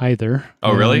nice guy either.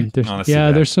 Oh, really?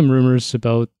 There's some rumors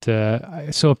about.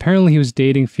 So apparently he was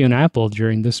dating Fiona Apple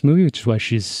during this movie, which is why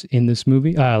she's in this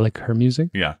movie, like her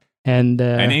music. Yeah. And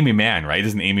Aimee Mann, right?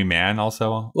 Isn't Aimee Mann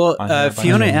also? Well,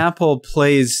 Fiona Apple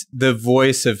plays the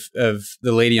voice of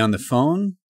the lady on the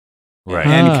phone, right?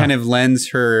 And kind of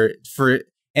lends her for.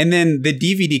 And then the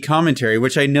DVD commentary,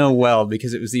 which I know well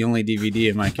because it was the only DVD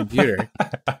in my computer,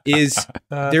 is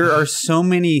there are so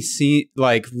many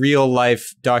real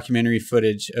life documentary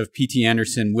footage of P.T.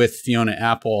 Anderson with Fiona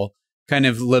Apple kind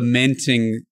of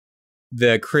lamenting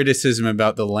the criticism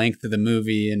about the length of the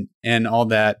movie and all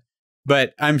that.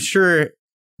 But I'm sure,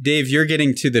 Dave, you're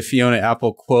getting to the Fiona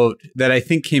Apple quote that I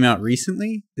think came out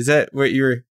recently. Is that what you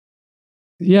were...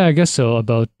 Yeah, I guess so,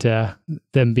 about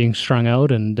them being strung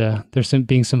out and there's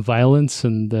being some violence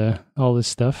and all this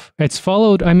stuff. It's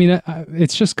followed, I mean,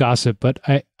 it's just gossip, but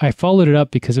I followed it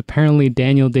up because apparently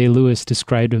Daniel Day-Lewis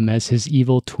described him as his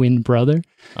evil twin brother.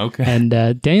 Okay. And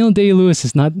Daniel Day-Lewis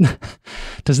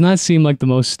does not seem like the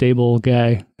most stable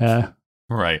guy,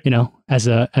 right? As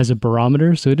a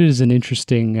barometer. So it is an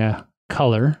interesting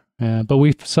color. But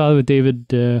we saw with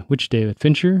David, which David?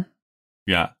 Fincher?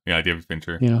 Yeah, David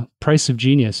Fincher. Price of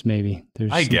Genius, maybe.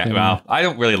 I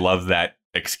don't really love that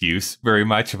excuse very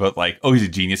much about like, oh, he's a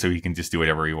genius, so he can just do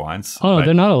whatever he wants. Oh, no,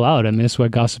 they're not allowed. I mean, that's why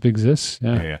gossip exists.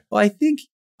 Yeah. Well, I think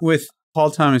with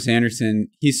Paul Thomas Anderson,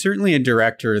 he's certainly a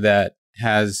director that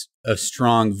has a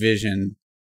strong vision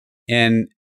And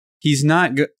he's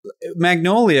not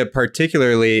Magnolia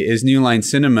particularly is New Line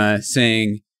Cinema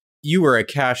saying, you were a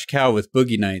cash cow with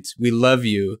Boogie Nights. We love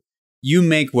you. You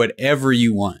make whatever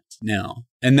you want now.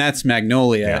 And that's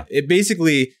Magnolia. Yeah. It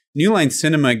basically, New Line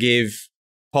Cinema gave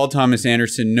Paul Thomas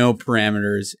Anderson no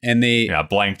parameters, and they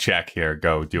blank check here.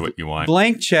 Go do what you want.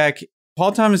 Blank check.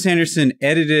 Paul Thomas Anderson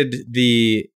edited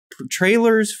the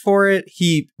trailers for it.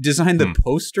 He designed the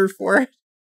poster for it.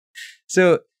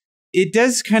 So it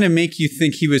does kind of make you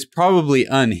think he was probably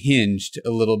unhinged a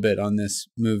little bit on this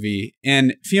movie.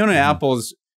 And Fiona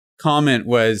Apple's comment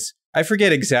was, I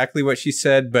forget exactly what she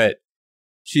said, but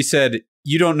she said,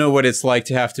 you don't know what it's like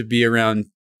to have to be around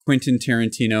Quentin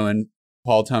Tarantino and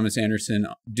Paul Thomas Anderson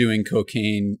doing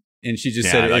cocaine. And she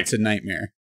just said, it's a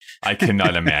nightmare. I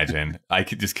cannot imagine.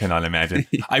 Just cannot imagine.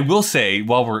 I will say,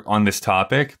 while we're on this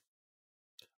topic,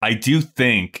 I do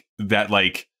think that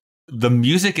like the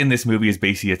music in this movie is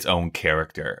basically its own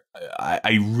character.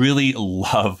 I really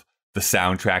love the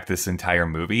soundtrack this entire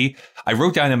movie. I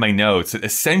wrote down in my notes that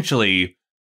essentially,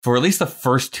 for at least the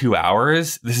first 2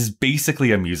 hours, this is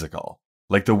basically a musical.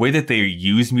 Like the way that they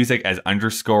use music as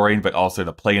underscoring, but also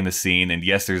to play in the scene. And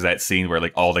yes, there's that scene where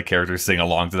like all the characters sing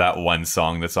along to that one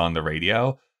song that's on the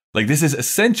radio. Like this is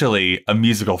essentially a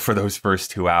musical for those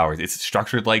first 2 hours. It's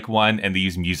structured like one, and they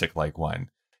use music like one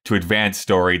to advance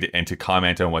story and to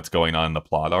comment on what's going on in the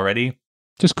plot already.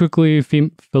 Just quickly,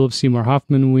 Philip Seymour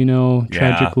Hoffman, we know,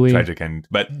 tragically. Tragic end.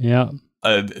 But yeah.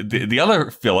 The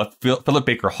other Philip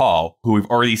Baker Hall, who we've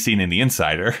already seen in The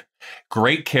Insider,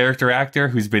 great character actor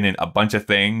who's been in a bunch of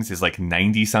things, is like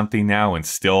 90-something now and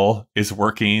still is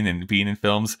working and being in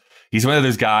films. He's one of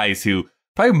those guys who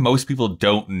probably most people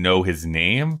don't know his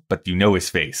name, but you know his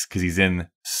face because he's in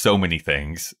so many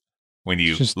things when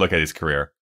you look at his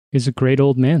career. He's a great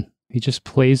old man. He just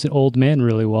plays an old man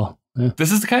really well. Yeah.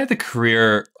 This is kind of the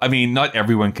career. I mean, not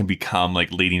everyone can become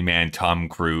like leading man Tom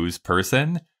Cruise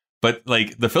person. But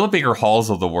like the Philip Baker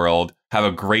Halls of the world have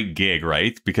a great gig,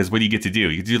 right? Because what do you get to do?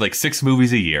 You do like 6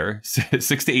 movies a year,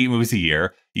 6 to 8 movies a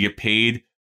year. You get paid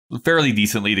fairly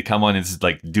decently to come on and just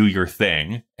like do your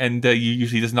thing. And you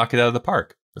usually just knock it out of the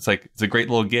park. It's a great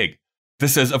little gig.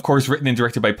 This is, of course, written and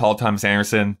directed by Paul Thomas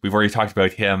Anderson. We've already talked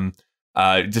about him.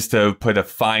 Just to put a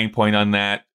fine point on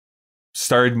that,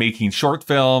 started making short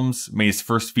films, made his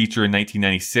first feature in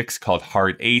 1996 called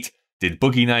Hard 8, did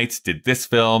Boogie Nights, did this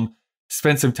film.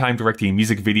 Spent some time directing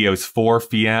music videos for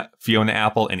Fiona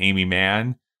Apple and Aimee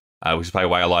Mann, which is probably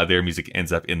why a lot of their music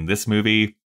ends up in this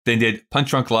movie. Then did Punch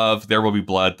Drunk Love, There Will Be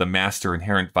Blood, The Master,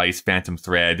 Inherent Vice, Phantom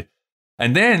Thread.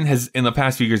 And then has, in the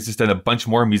past few years, just done a bunch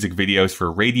more music videos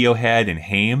for Radiohead and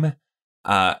Haim.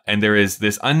 And there is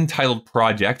this untitled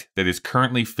project that is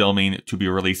currently filming to be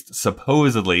released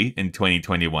supposedly in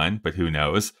 2021, but who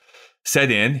knows.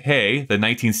 Set in, the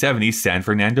 1970s San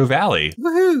Fernando Valley.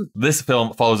 Woohoo! This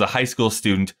film follows a high school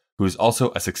student who is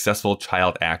also a successful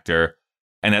child actor,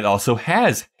 and it also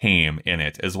has Haim in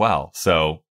it as well.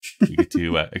 So you get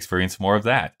to experience more of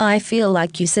that. I feel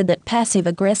like you said that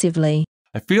passive-aggressively.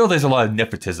 I feel there's a lot of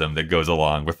nepotism that goes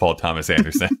along with Paul Thomas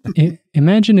Anderson.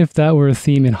 Imagine if that were a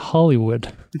theme in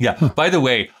Hollywood. Yeah. By the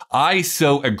way, I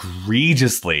so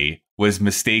egregiously was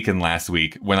mistaken last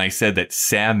week when I said that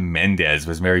Sam Mendes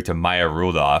was married to Maya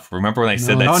Rudolph. Remember when I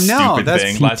said that stupid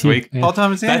thing last week? Yeah. Paul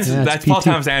Thomas Anderson. That's Paul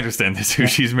Thomas Anderson. That's who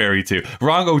she's married to.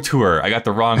 Wrong auteur. I got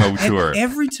the wrong auteur. And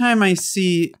every time I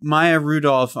see Maya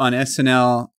Rudolph on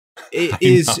SNL,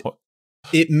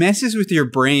 it messes with your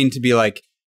brain to be like,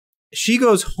 she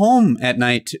goes home at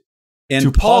night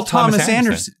to Paul Thomas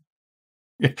Anderson.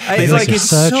 It's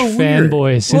such so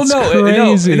fanboys. Well, it's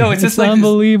crazy. It's just like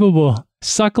unbelievable.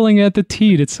 Suckling at the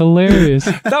teat. It's hilarious.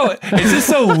 No, it's just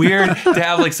so weird to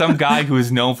have like some guy who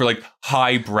is known for like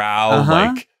highbrow,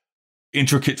 like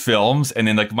intricate films, and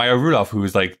then like Maya Rudolph, who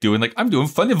is like doing like, I'm doing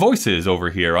funny voices over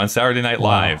here on Saturday Night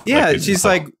Live. Yeah, like, she's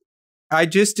like, I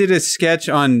just did a sketch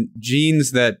on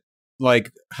jeans that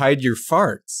like hide your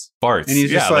farts. And he's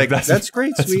just like, that's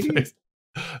great, sweetie.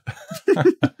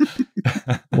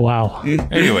 Wow.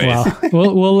 Anyways, wow.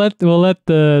 We'll let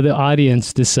the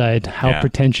audience decide how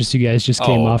pretentious you guys just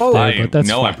came off there. But that's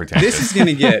fine. I'm pretentious. This is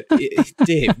gonna get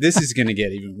Dave. This is gonna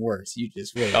get even worse. You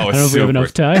just wait. I don't know if we have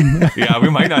enough time. Yeah, we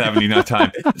might not have enough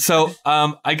time. So,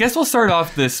 I guess we'll start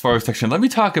off this Far West section. Let me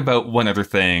talk about one other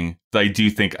thing that I do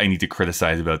think I need to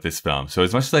criticize about this film. So,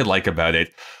 as much as I like about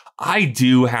it, I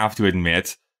do have to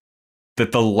admit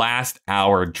that the last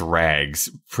hour drags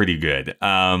pretty good.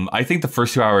 I think the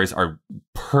first 2 hours are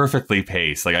perfectly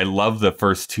paced. Like, I love the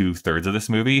first 2/3 of this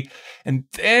movie. And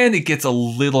then it gets a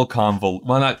little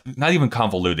not even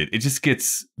convoluted. It just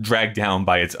gets dragged down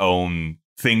by its own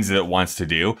things that it wants to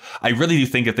do. I really do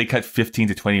think if they cut 15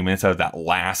 to 20 minutes out of that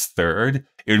last third,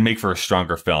 it would make for a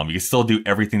stronger film. You can still do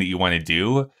everything that you want to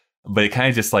do, but it kind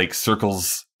of just like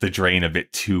circles the drain a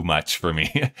bit too much for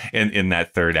me in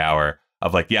that third hour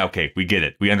of like, yeah, okay, we get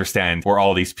it. We understand where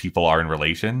all these people are in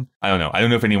relation. I don't know. I don't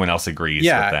know if anyone else agrees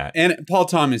with that. And Paul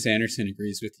Thomas Anderson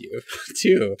agrees with you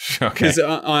too. Okay. Because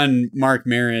on Mark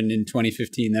Maron in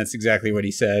 2015, that's exactly what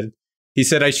he said. He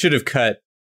said, I should have cut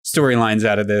storylines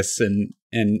out of this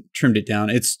and trimmed it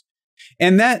down.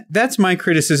 That's my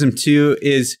criticism too,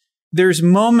 is there's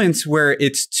moments where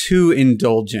it's too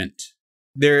indulgent.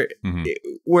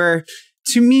 Where,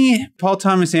 to me, Paul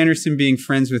Thomas Anderson being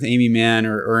friends with Aimee Mann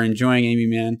or enjoying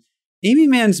Aimee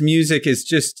Mann's music is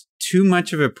just too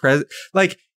much of a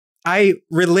like, I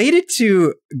relate it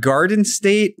to Garden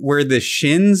State, where the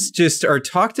Shins just are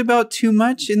talked about too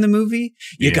much in the movie.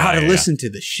 You gotta listen to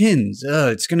the Shins.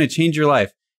 It's gonna change your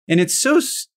life. And it's so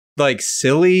like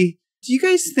silly. Do you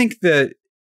guys think the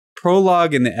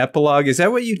prologue and the epilogue, is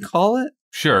that what you'd call it?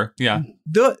 Sure. Yeah.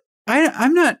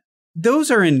 I'm not.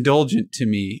 Those are indulgent to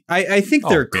me. I think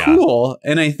they're cool,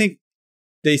 and I think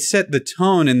they set the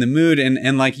tone and the mood,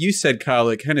 and like you said, Kyle,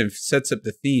 it kind of sets up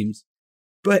the themes.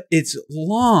 But it's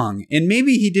long, and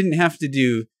maybe he didn't have to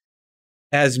do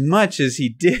as much as he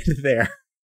did there.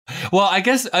 Well, I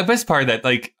guess a best part of that,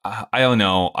 like, I don't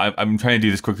know. I'm trying to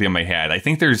do this quickly in my head. I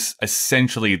think there's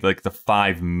essentially like the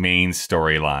 5 main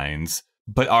storylines,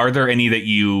 but are there any that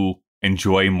you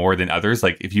enjoy more than others?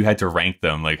 Like, if you had to rank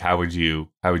them, like, how would you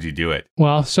do it?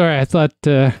 Well, sorry, I thought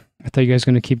you guys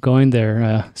were going to keep going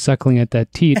there, suckling at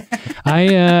that teat.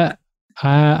 I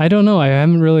don't know. I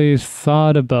haven't really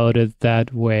thought about it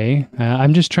that way.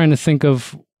 I'm just trying to think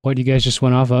of what you guys just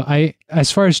went off of.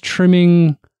 As far as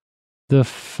trimming the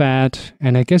fat,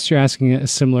 and I guess you're asking a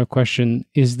similar question,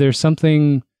 is there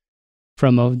something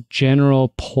from a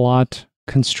general plot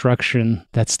construction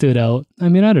that stood out? I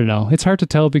mean, I don't know. It's hard to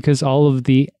tell because all of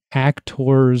the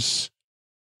actors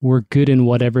were good in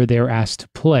whatever they were asked to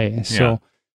play. So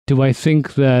do I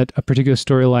think that a particular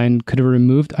storyline could have been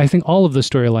removed? I think all of the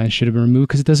storylines should have been removed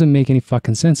because it doesn't make any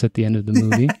fucking sense at the end of the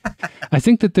movie. I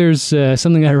think that there's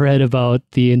something I read about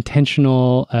the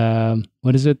intentional,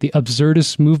 the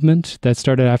absurdist movement that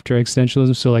started after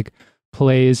existentialism. So like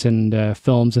plays and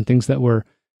films and things that were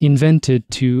invented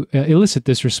to elicit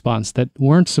this response that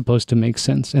weren't supposed to make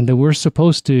sense and that were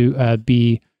supposed to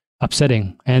be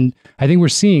upsetting. And I think we're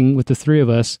seeing with the three of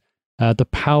us the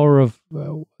power of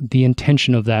the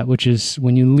intention of that, which is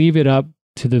when you leave it up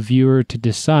to the viewer to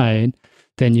decide,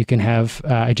 then you can have,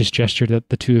 I just gestured at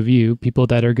the two of you, people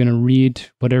that are going to read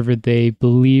whatever they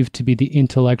believe to be the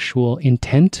intellectual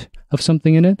intent of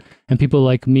something in it, and people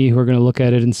like me who are going to look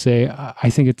at it and say, I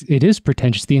think it is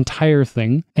pretentious, the entire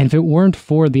thing. And if it weren't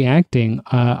for the acting,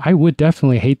 I would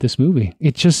definitely hate this movie.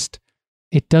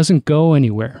 It doesn't go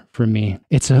anywhere for me.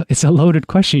 It's a loaded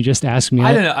question you just asked me.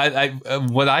 I don't know.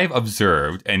 What I've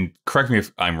observed, and correct me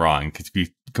if I'm wrong, because if you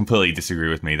completely disagree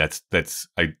with me, that's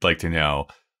I'd like to know.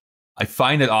 I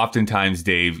find that oftentimes,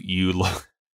 Dave, you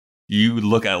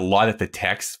look at a lot at the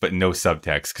text, but no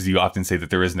subtext, because you often say that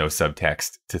there is no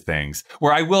subtext to things.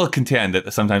 Where I will contend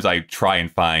that sometimes I try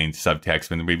and find subtext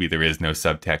when maybe there is no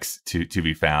subtext to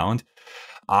be found.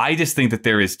 I just think that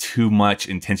there is too much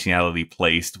intentionality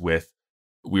placed with.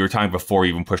 We were talking before we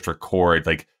even pushed record,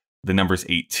 like the numbers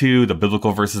 8-2, the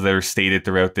biblical verses that are stated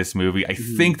throughout this movie. I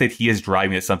think that he is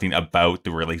driving at something about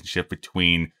the relationship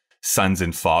between sons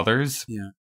and fathers. Yeah.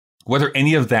 Whether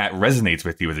any of that resonates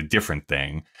with you is a different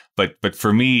thing. But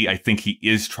for me, I think he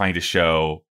is trying to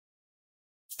show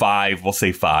 5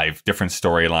 different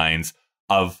storylines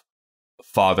of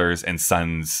fathers and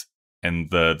sons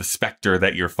and the specter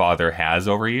that your father has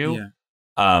over you.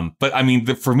 Yeah. But I mean,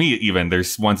 for me, even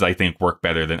there's ones I think work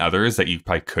better than others that you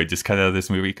probably could just cut out of this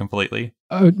movie completely.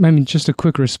 I mean, just a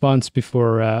quick response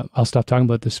before I'll stop talking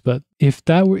about this. But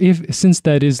since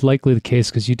that is likely the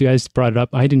case, because you guys brought it up,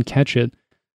 I didn't catch it,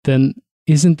 then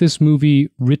isn't this movie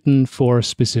written for a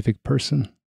specific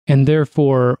person? And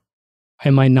therefore,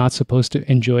 am I not supposed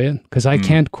to enjoy it? Because I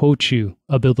can't quote you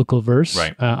a biblical verse.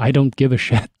 Right. I don't give a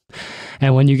shit.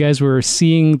 And when you guys were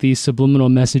seeing the subliminal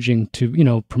messaging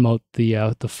to, promote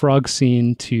the frog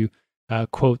scene, to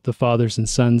quote the fathers and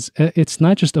sons, it's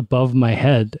not just above my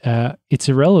head. It's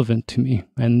irrelevant to me.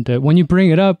 And when you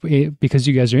bring it up, because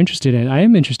you guys are interested in it, I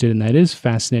am interested in that. It is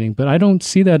fascinating, but I don't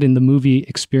see that in the movie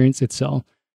experience itself.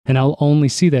 And I'll only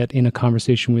see that in a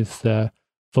conversation with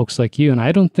folks like you. And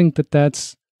I don't think that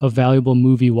that's a valuable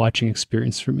movie watching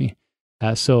experience for me.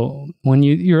 So when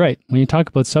you're right, when you talk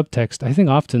about subtext, I think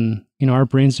often, our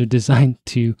brains are designed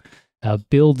to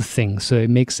build things so it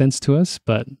makes sense to us.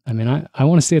 But I mean, I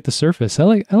want to stay at the surface. I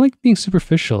like being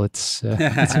superficial. It's a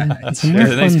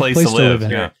nice place to live.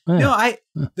 In. Yeah. No,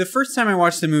 the first time I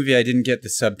watched the movie, I didn't get the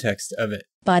subtext of it.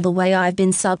 By the way, I've been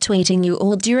subtweeting you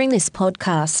all during this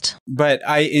podcast. But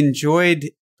I enjoyed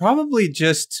probably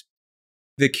just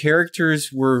the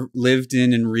characters were lived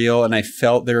in and real, and I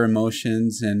felt their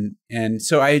emotions, and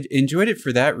so I enjoyed it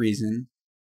for that reason.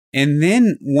 And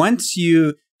then once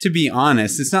to be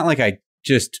honest, it's not like I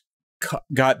just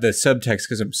got the subtext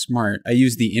because I'm smart. I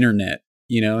used the internet,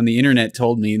 and the internet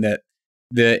told me that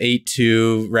the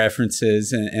 8-2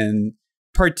 references and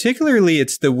particularly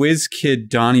it's the whiz kid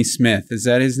Donnie Smith. Is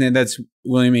that his name? That's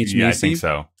William H. Macy? Yeah, I think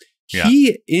so. Yeah.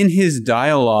 He, in his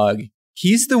dialogue,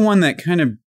 he's the one that kind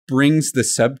of brings the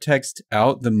subtext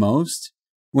out the most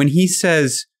when he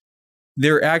says,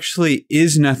 there actually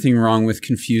is nothing wrong with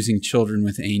confusing children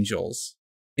with angels.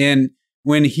 And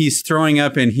when he's throwing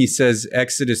up and he says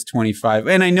Exodus 25,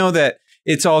 and I know that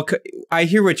it's all, I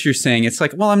hear what you're saying. It's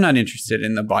like, well, I'm not interested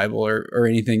in the Bible or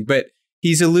anything, but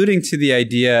he's alluding to the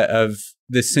idea of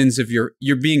the sins of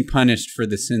you're being punished for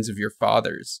the sins of your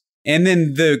fathers. And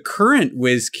then the current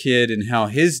whiz kid and how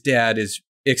his dad is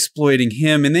exploiting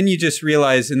him. And then you just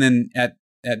realize, and then at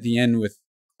the end with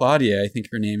Claudia, I think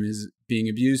her name is, being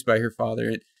abused by her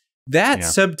father. That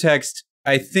subtext,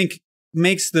 I think,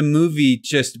 makes the movie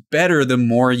just better the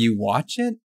more you watch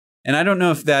it. And I don't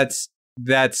know if that's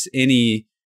any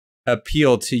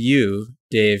appeal to you,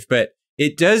 Dave, but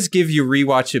it does give you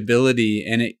rewatchability,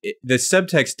 and the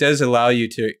subtext does allow you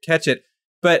to catch it.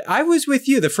 But I was with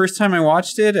you the first time I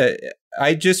watched it.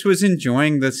 I just was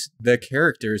enjoying the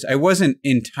characters. I wasn't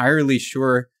entirely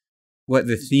sure what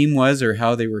the theme was or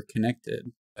how they were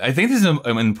connected. I think this is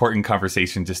an important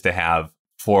conversation just to have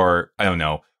for, I don't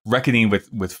know, reckoning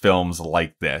with films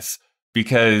like this,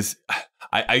 because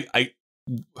I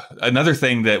another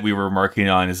thing that we were remarking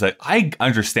on is that I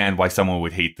understand why someone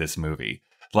would hate this movie.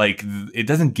 Like, it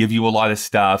doesn't give you a lot of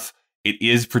stuff. It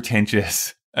is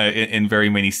pretentious in very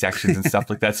many sections and stuff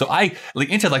like that. So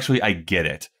intellectually, I get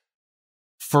it.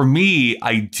 For me,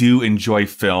 I do enjoy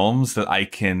films that I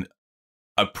can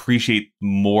appreciate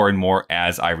more and more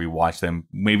as I rewatch them.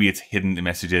 Maybe it's hidden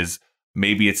messages.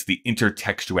 Maybe it's the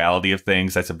intertextuality of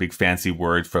things. That's a big fancy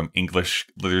word from English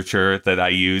literature that I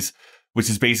use, which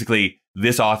is basically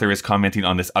this author is commenting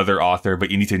on this other author,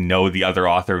 but you need to know the other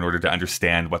author in order to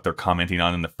understand what they're commenting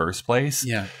on in the first place.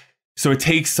 Yeah. So it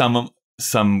takes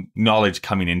some knowledge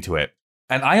coming into it.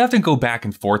 And I often go back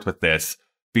and forth with this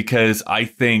because I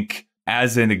think,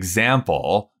 as an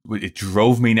example, it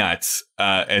drove me nuts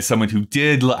as someone who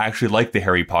did actually like the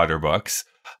Harry Potter books,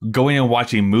 going and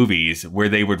watching movies where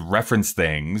they would reference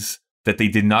things that they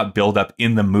did not build up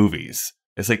in the movies.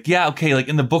 It's like, yeah, okay, like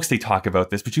in the books they talk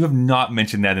about this, but you have not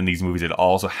mentioned that in these movies at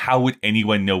all. So how would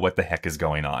anyone know what the heck is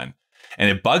going on? And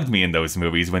it bugged me in those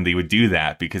movies when they would do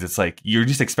that, because it's like, you're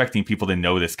just expecting people to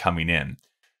know this coming in.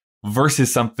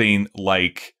 Versus something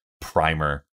like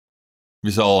Primer.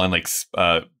 It's all on like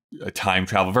time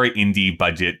travel, very indie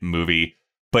budget movie,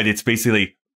 but it's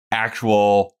basically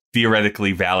actual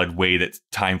theoretically valid way that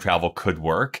time travel could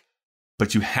work.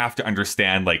 But you have to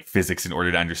understand like physics in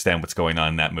order to understand what's going on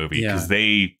in that movie, because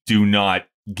they do not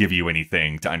give you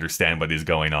anything to understand what is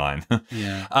going on.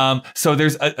 So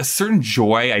there's a certain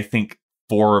joy, I think,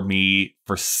 for me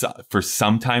for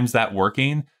sometimes that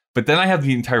working. But then I have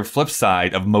the entire flip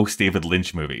side of most David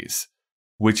Lynch movies,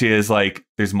 which is like,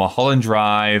 there's Mulholland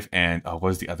Drive and what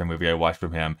was the other movie I watched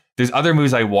from him? There's other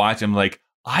movies I watch, I'm like,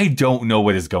 I don't know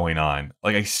what is going on.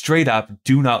 Like, I straight up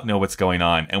do not know what's going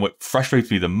on. And what frustrates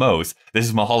me the most, this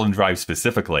is Mulholland Drive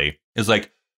specifically, is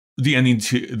like, the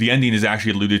ending is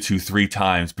actually alluded to 3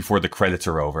 times before the credits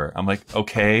are over. I'm like,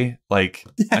 okay, like,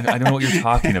 I don't know what you're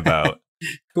talking about.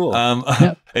 Cool.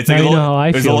 It's like a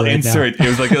little insert. It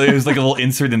was like a little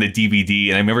insert in the DVD,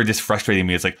 and I remember just frustrating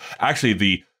me. It's like, actually,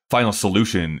 the final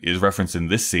solution is referenced in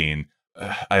this scene.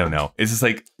 I don't know. It's just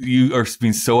like, you are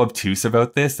being so obtuse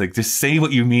about this. Like, just say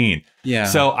what you mean. Yeah.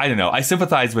 So I don't know. I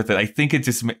sympathize with it. I think it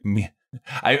just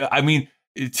I mean,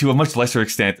 to a much lesser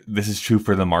extent, this is true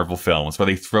for the Marvel films, where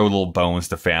they throw little bones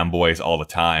to fanboys all the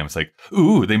time. It's like,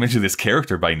 ooh, they mentioned this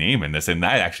character by name in this, and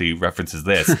that actually references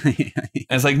this. And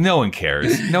it's like, no one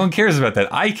cares. No one cares about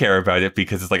that. I care about it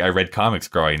because it's like, I read comics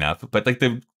growing up, but like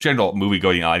the general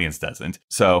movie-going audience doesn't.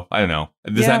 So I don't know.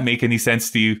 Does that make any sense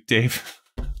to you, Dave?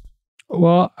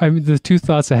 Well, I mean, the 2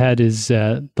 thoughts I had is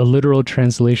the literal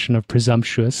translation of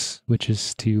presumptuous, which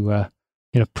is to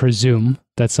presume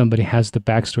that somebody has the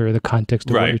backstory or the context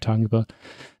of what you're talking about.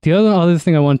 The other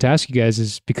thing I wanted to ask you guys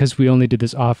is, because we only did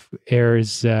this off air,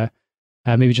 is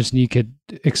maybe just you could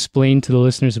explain to the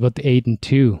listeners about the 8 and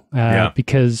 2,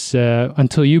 because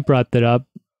until you brought that up,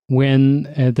 when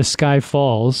the sky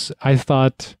falls, I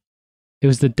thought it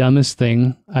was the dumbest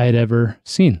thing I had ever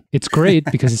seen. It's great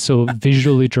because it's so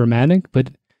visually dramatic,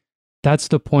 but that's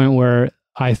the point where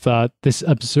I thought this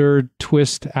absurd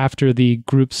twist after the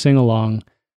group sing-along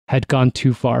had gone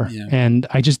too far. Yeah. And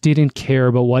I just didn't care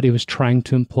about what it was trying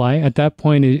to imply. At that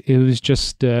point, it was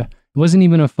just, it wasn't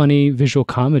even a funny visual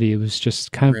comedy. It was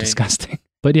just kind of disgusting.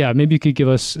 But yeah, maybe you could give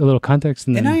us a little context.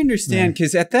 And I understand,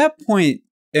 because at that point,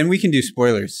 and we can do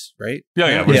spoilers, right?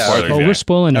 Yeah, we're spoilers. Oh, we're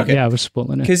spoiling it. Yeah, we're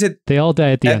spoiling it. Because they all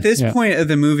die at the end. At this point of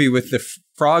the movie with the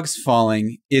frogs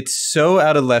falling, it's so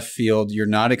out of left field. You're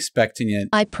not expecting it.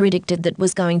 I predicted that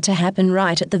was going to happen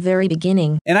right at the very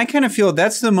beginning. And I kind of feel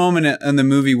that's the moment in the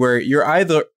movie where you're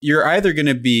either going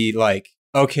to be like,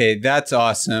 okay, that's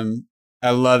awesome. I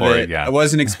love it. Yeah. I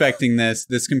wasn't expecting this.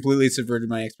 This completely subverted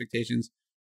my expectations.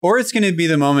 Or it's going to be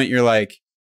the moment you're like,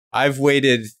 I've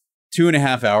waited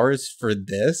 2.5 hours for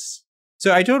this.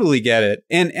 So I totally get it.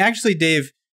 And actually,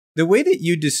 Dave, the way that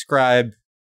you describe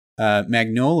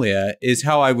Magnolia is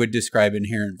how I would describe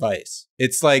Inherent Vice.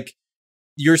 It's like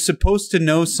you're supposed to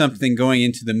know something going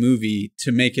into the movie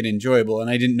to make it enjoyable, and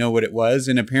I didn't know what it was.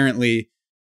 And apparently,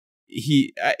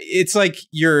 it's like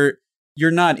you're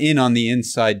not in on the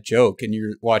inside joke, and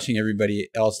you're watching everybody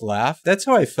else laugh. That's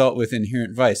how I felt with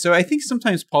Inherent Vice. So I think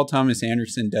sometimes Paul Thomas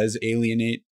Anderson does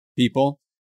alienate people.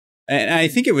 And I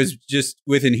think it was just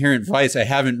with Inherent Vice. I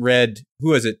haven't read,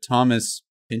 who was it, Thomas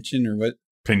Pynchon or what?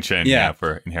 Pynchon, yeah,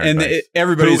 for Inherent Vice. And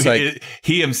everybody's like...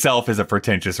 He himself is a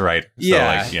pretentious writer.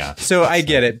 Yeah, so I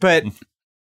get it. But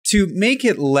to make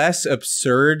it less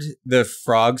absurd, the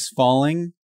frogs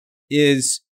falling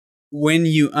is when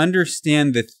you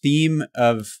understand the theme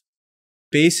of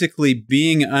basically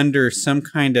being under some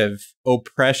kind of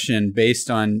oppression based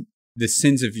on the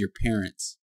sins of your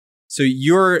parents. So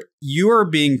you're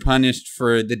being punished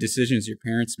for the decisions your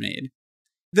parents made.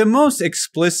 The most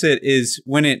explicit is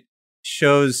when it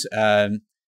shows the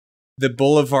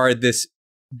boulevard. This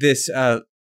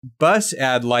bus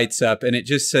ad lights up and it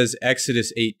just says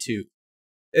Exodus 8:2.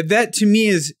 That to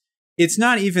me it's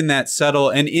not even that subtle.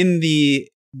 And in the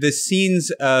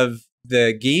scenes of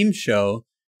the game show,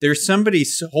 there's somebody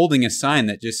holding a sign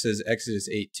that just says Exodus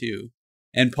 8:2.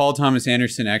 And Paul Thomas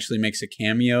Anderson actually makes a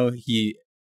cameo. He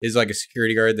is like a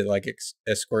security guard that like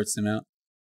escorts them out.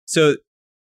 So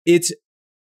it's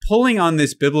pulling on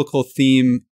this biblical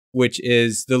theme, which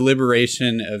is the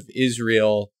liberation of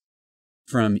Israel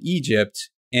from Egypt,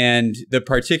 and the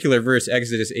particular verse,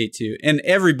 Exodus 8:2. And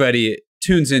everybody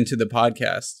tunes into the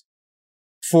podcast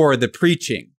for the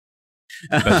preaching.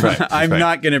 That's right. I'm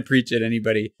not going to preach at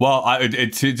anybody. Well,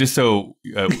 just so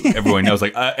everyone knows,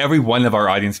 like every one of our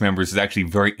audience members is actually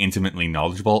very intimately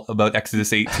knowledgeable about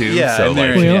Exodus 8:2. Yeah, so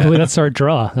that's our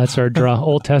draw. That's our draw.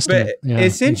 Old Testament. But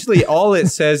essentially, all it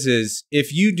says is,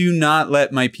 if you do not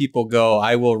let my people go,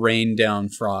 I will rain down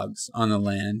frogs on the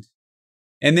land.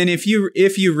 And then if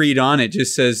you read on, it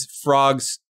just says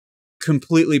frogs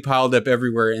completely piled up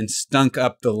everywhere and stunk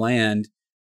up the land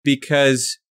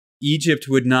because Egypt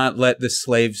would not let the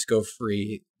slaves go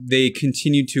free. They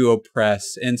continued to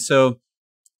oppress. And so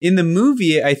in the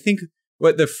movie, I think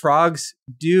what the frogs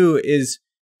do is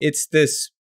it's this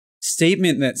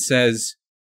statement that says,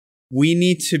 we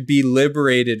need to be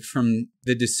liberated from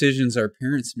the decisions our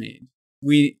parents made.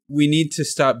 We need to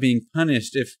stop being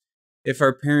punished. If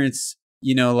our parents,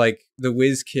 like the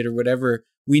Whiz Kid or whatever,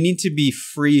 we need to be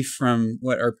free from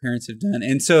what our parents have done.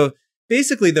 And so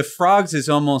basically, the frogs is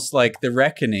almost like the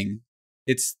reckoning.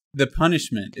 It's the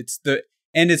punishment.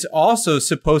 And it's also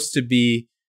supposed to be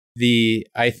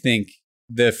I think,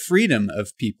 the freedom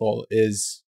of people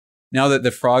is, now that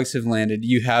the frogs have landed,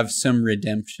 you have some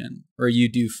redemption, or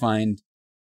you do find,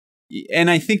 and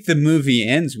I think the movie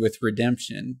ends with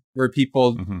redemption, where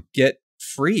people get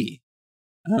free,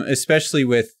 especially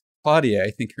with Claudia,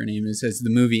 I think her name is, as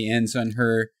the movie ends on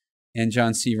her and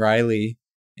John C. Reilly,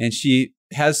 and she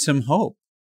has some hope,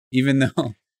 even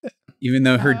though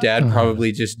her dad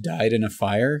probably just died in a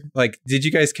fire. Like, did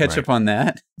you guys catch up on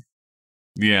that?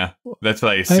 Yeah, that's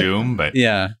what I assume, but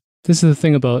yeah. This is the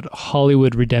thing about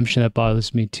Hollywood redemption that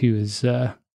bothers me too, is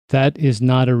that is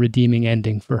not a redeeming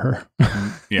ending for her.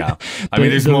 Yeah. I mean,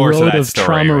 there's more to that story. The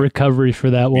road of trauma recovery for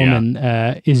that woman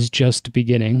is just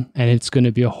beginning, and it's going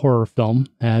to be a horror film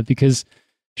because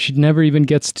she never even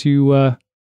gets to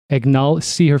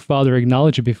see her father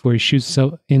acknowledge it before he shoots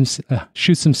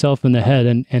himself in the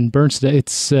head and burns to death.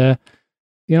 It's,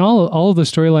 all of the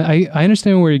storyline. I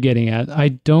understand where you're getting at. I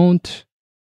don't...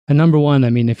 And number one, I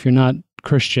mean, if you're not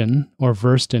Christian or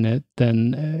versed in it,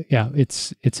 then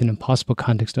it's an impossible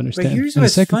context to understand. But here's and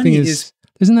what's the second funny thing is,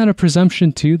 isn't that a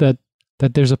presumption too that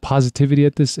there's a positivity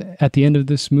at the end of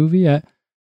this movie?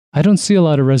 I don't see a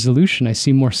lot of resolution. I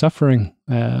see more suffering.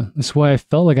 That's why I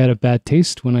felt like I had a bad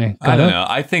taste when I got I don't up.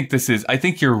 know. I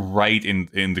think you're right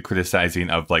in the criticizing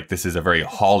of like this is a very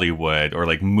Hollywood or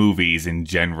like movies in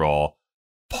general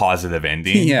positive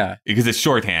ending. Yeah. Because it's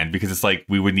shorthand, because it's like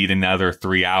we would need another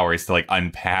 3 hours to like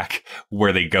unpack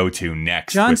where they go to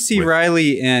next. John C.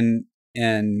 Reilly and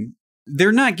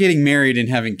they're not getting married and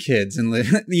having kids, and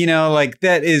like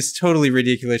that is totally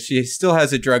ridiculous. She still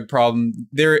has a drug problem.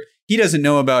 He doesn't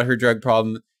know about her drug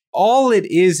problem. All it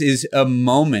is a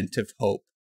moment of hope.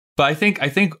 But I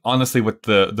think honestly, what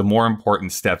the more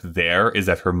important step there is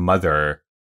that her mother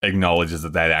acknowledges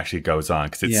that actually goes on,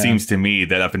 because it seems to me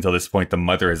that up until this point, the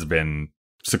mother has been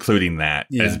secluding that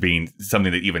as being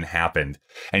something that even happened.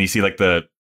 And you see like the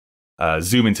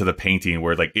zoom into the painting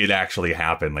where like it actually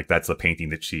happened. Like that's the painting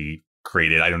that she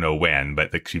created. I don't know when,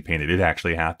 but like she painted it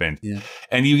actually happened. Yeah.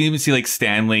 And you even see like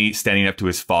Stanley standing up to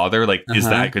his father. Like, is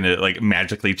that going to like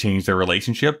magically change their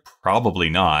relationship? Probably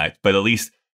not. But at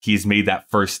least he's made that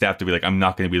first step to be like, I'm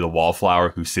not going to be the wallflower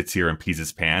who sits here and pees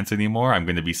his pants anymore. I'm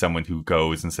going to be someone who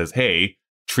goes and says, hey,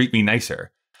 treat me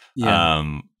nicer.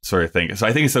 Sort of thing. So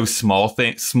I think it's those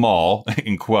small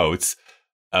in quotes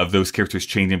of those characters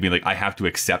changing, being like, I have to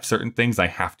accept certain things. I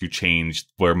have to change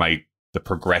where the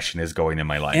progression is going in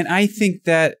my life. And I think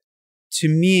that, to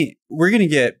me, we're going to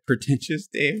get pretentious,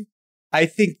 Dave. I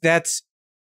think that's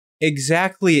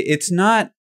exactly, it's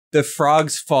not the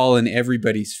frogs fall and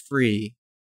everybody's free.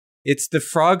 It's the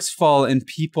frogs fall and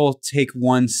people take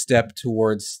one step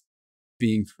towards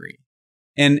being free.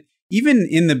 And even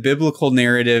in the biblical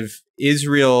narrative,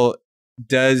 Israel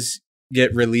does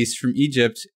get released from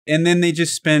Egypt, and then they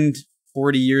just spend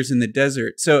 40 years in the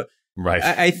desert. So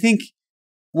I think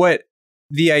what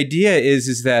the idea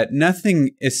is that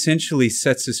nothing essentially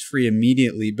sets us free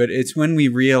immediately, but it's when we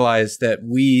realize that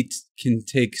we can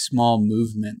take small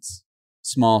movements,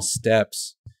 small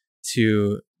steps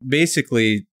to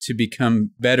basically to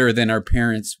become better than our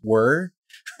parents were.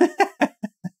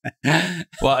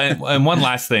 Well, and one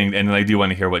last thing, and I do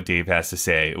want to hear what Dave has to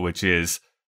say, which is,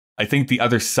 I think the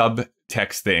other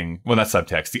subtext thing, well, not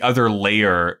subtext, the other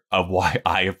layer of why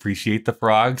I appreciate the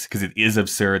frogs, because it is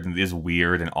absurd and it is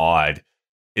weird and odd,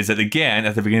 is that, again,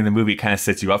 at the beginning of the movie, it kind of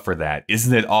sets you up for that.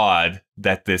 Isn't it odd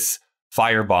that this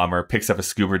firebomber picks up a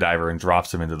scuba diver and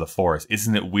drops him into the forest?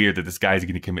 Isn't it weird that this guy's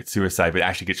going to commit suicide but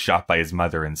actually gets shot by his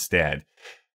mother instead?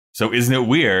 So isn't it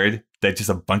weird that just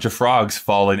a bunch of frogs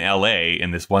fall in LA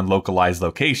in this one localized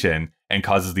location and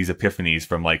causes these epiphanies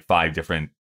from like 5 different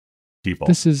people?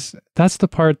 That's the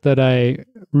part that I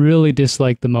really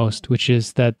dislike the most, which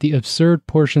is that the absurd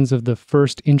portions of the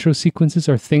first intro sequences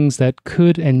are things that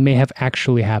could and may have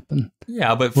actually happened.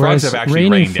 Yeah, but frogs have actually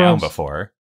rained down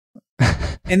before.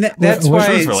 And that's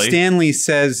why Stanley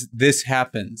says this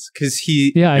happens, because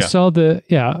he... I saw but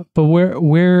where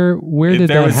did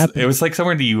that happen? It was like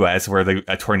somewhere in the U.S. where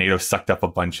a tornado sucked up a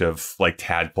bunch of like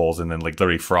tadpoles, and then like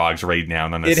literally frogs rained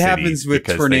down on the city. It happens with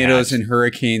tornadoes and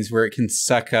hurricanes where it can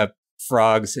suck up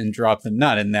frogs and drop them.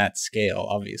 Not in that scale,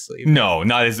 obviously. No,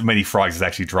 not as many frogs as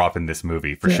actually drop in this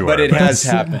movie, for sure. But it has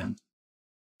happened.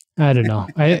 I don't know.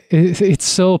 It's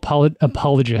so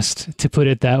apologist to put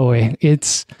it that way.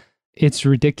 It's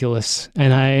ridiculous.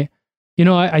 And I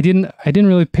didn't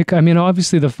really pick, I mean,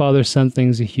 obviously the father-son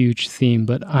thing's a huge theme,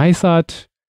 but I thought,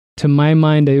 to my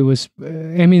mind, it was,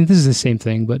 I mean, this is the same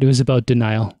thing, but it was about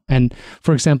denial. And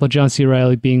for example, John C.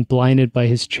 Reilly being blinded by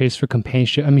his chase for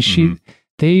companionship. I mean,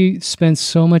 they spent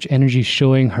so much energy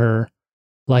showing her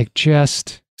like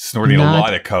just snorting a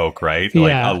lot of coke, right?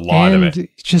 Yeah, like a lot of it.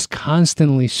 Just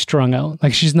constantly strung out.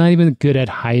 Like she's not even good at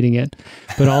hiding it,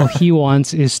 but all he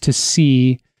wants is to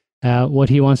see what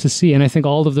he wants to see. And I think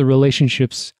all of the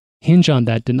relationships hinge on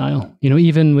that denial. You know,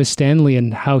 even with Stanley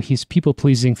and how he's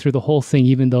people-pleasing through the whole thing,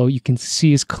 even though you can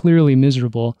see he's clearly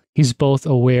miserable, he's both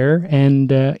aware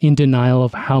and in denial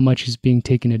of how much he's being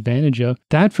taken advantage of.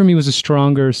 That for me was a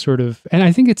stronger sort of, and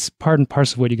I think it's part and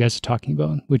parcel of what you guys are talking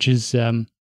about, which is, I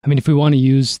mean, if we want to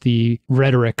use the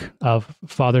rhetoric of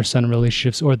father-son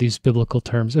relationships or these biblical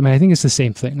terms, I mean, I think it's the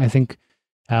same thing. I think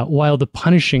while the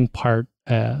punishing part,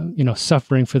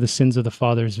 suffering for the sins of the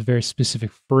father is a very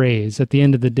specific phrase, at the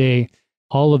end of the day,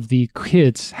 all of the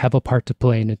kids have a part to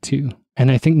play in it too.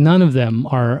 And I think none of them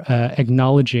are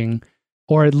acknowledging,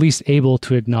 or at least able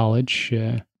to acknowledge,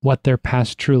 what their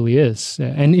past truly is.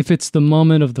 And if it's the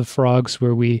moment of the frogs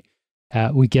where we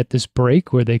get this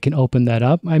break where they can open that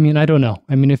up, I mean, I don't know.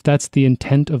 I mean, if that's the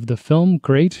intent of the film,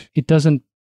 great. It doesn't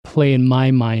play in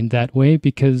my mind that way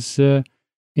because, at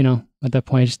that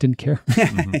point I just didn't care.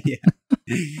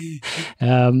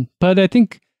 But I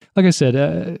think, like I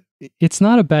said, it's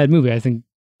not a bad movie. I think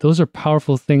those are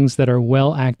powerful things that are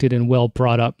well acted and well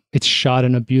brought up. It's shot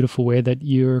in a beautiful way that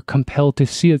you're compelled to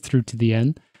see it through to the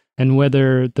end. And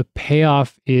whether the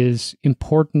payoff is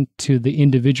important to the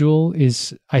individual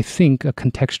is, I think, a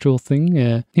contextual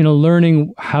thing.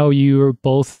 Learning how you're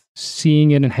both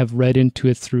seeing it and have read into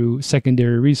it through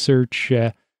secondary research,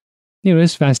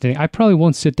 is fascinating. I probably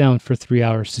won't sit down for 3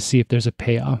 hours to see if there's a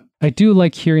payoff. I do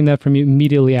like hearing that from you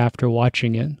immediately after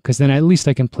watching it, because then at least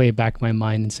I can play back my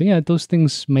mind and say, yeah, those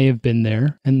things may have been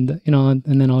there. And, and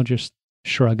then I'll just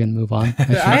shrug and move on.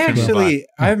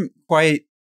 I'm quite...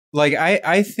 Like,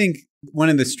 I think one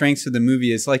of the strengths of the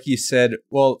movie is, like you said,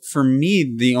 well, for me,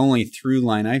 the only through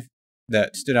line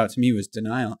that stood out to me was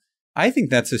denial. I think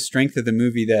that's a strength of the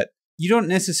movie, that you don't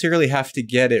necessarily have to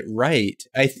get it right.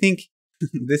 I think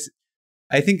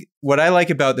what I like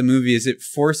about the movie is it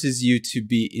forces you to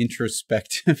be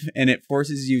introspective, and it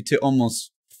forces you to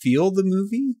almost feel the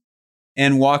movie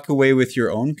and walk away with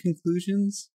your own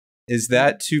conclusions. Is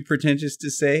that too pretentious to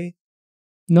say?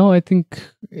 No, I think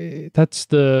that's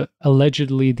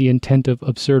allegedly the intent of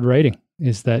absurd writing,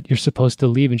 is that you're supposed to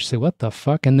leave and just say, what the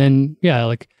fuck? And then,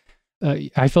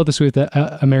 I felt this way with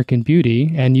American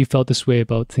Beauty, and you felt this way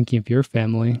about Thinking of Your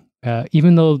Family.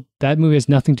 Even though that movie has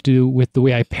nothing to do with the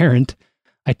way I parent,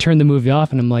 I turned the movie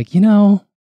off and I'm like,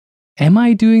 am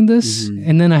I doing this? Mm-hmm.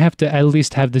 And then I have to at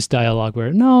least have this dialogue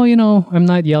where, no, I'm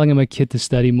not yelling at my kid to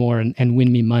study more and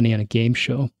win me money on a game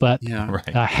show. But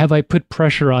have I put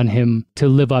pressure on him to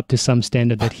live up to some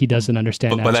standard that he doesn't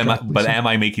understand? But am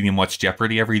I making him watch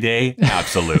Jeopardy every day?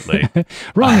 Absolutely.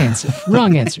 Wrong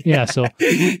answer. Yeah. So,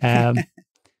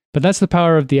 but that's the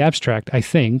power of the abstract, I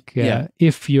think,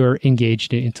 if you're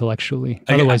engaged intellectually.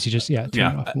 Otherwise, you just, turn it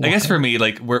off. I guess for me,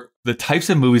 the types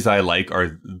of movies I like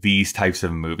are these types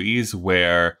of movies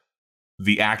where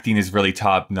the acting is really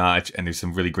top notch and there's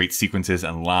some really great sequences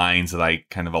and lines that I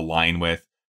kind of align with,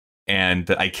 and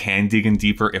that I can dig in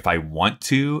deeper if I want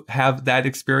to have that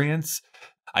experience.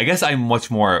 I guess I'm much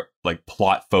more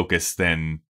plot focused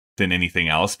than anything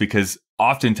else, because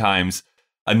oftentimes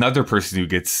another person who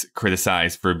gets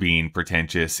criticized for being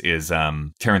pretentious is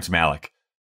Terrence Malick.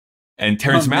 And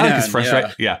Terrence Malick is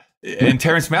frustrating. Yeah. And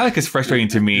Terrence Malick is frustrating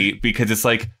to me because it's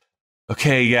like,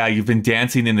 okay, yeah, you've been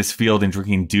dancing in this field and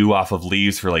drinking dew off of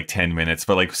leaves for 10 minutes,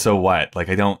 but so what?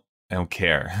 I don't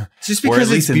care. Just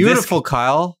because it's beautiful,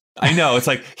 Kyle. I know. It's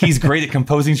he's great at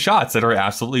composing shots that are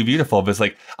absolutely beautiful, but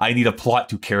it's I need a plot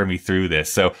to carry me through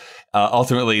this. So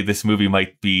ultimately, this movie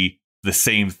might be the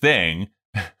same thing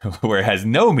where it has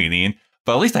no meaning,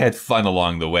 but at least I had fun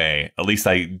along the way. At least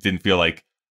I didn't feel like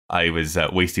I was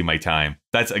wasting my time.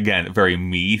 That's, again, a very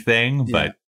me thing,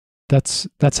 but... That's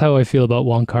how I feel about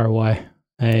Wong Kar-wai.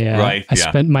 I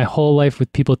spent my whole life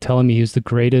with people telling me he was the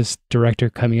greatest director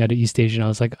coming out of East Asia, and I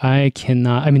was like, I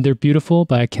cannot... I mean, they're beautiful,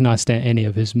 but I cannot stand any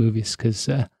of his movies, because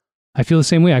I feel the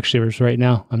same way, actually, right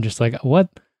now. I'm just like, what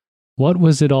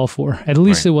was it all for? At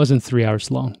least it wasn't 3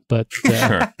 hours long, but...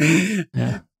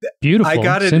 yeah. Beautiful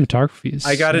cinematography.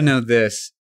 I got to know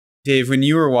this, Dave, when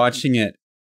you were watching it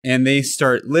and they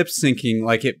start lip syncing,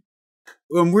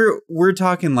 when we're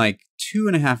talking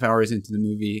 2.5 hours into the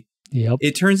movie,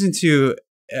 it turns into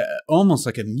almost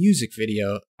like a music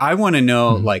video. I want to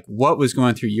know what was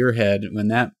going through your head when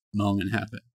that moment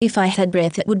happened. If I had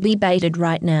breath, it would be baited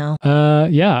right now.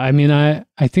 Yeah. I mean,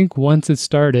 I think once it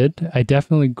started, I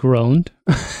definitely groaned.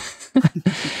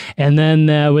 And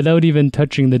then without even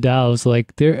touching the dial, I was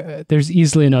like, there's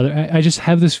easily another, I just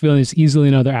have this feeling there's easily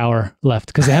another hour left,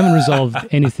 because they haven't resolved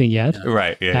anything yet.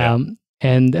 Right. Yeah.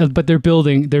 But they're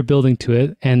building to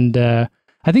it. And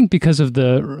I think because of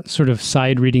the sort of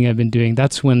side reading I've been doing,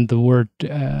 that's when the word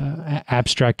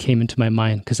abstract came into my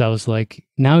mind, because I was like,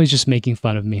 now he's just making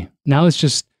fun of me. Now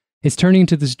it's turning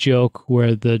into this joke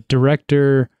where the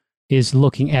director is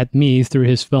looking at me through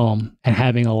his film and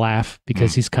having a laugh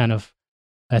because he's kind of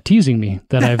teasing me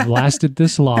that I've lasted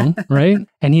this long, right?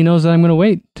 And he knows that I'm going to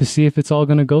wait to see if it's all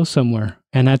going to go somewhere.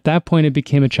 And at that point, it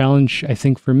became a challenge, I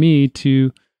think, for me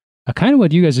to kind of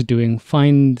what you guys are doing,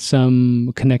 find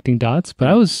some connecting dots. But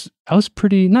I was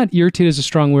pretty, not irritated is a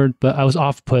strong word, but I was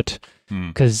off-put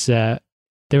because there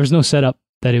was no setup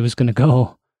that it was going to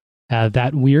go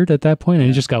that weird at that point, and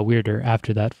it just got weirder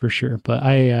after that for sure. But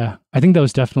I think that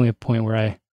was definitely a point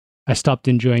where I stopped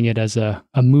enjoying it as a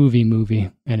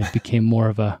movie, and it became more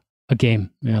of a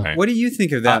game. Yeah. Right. What do you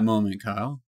think of that moment,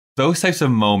 Kyle? Those types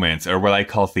of moments are what I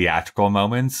call theatrical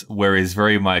moments, where it's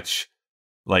very much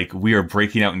we are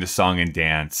breaking out into song and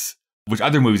dance which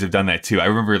other movies have done that too. I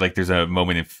remember like there's a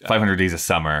moment in 500 Days of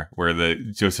Summer where the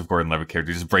Joseph Gordon-Levitt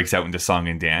character just breaks out into song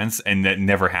and dance, and that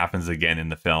never happens again in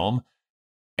the film.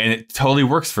 And it totally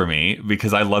works for me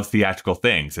because I love theatrical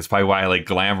things. It's probably why I like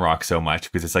glam rock so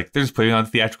much, because it's like they're just putting on a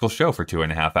theatrical show for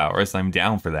 2.5 hours. I'm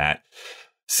down for that.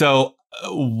 So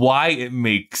why it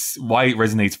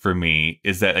resonates for me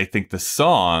is that I think the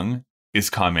song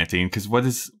is commenting, because what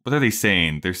are they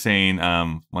saying? They're saying,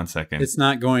 one second. It's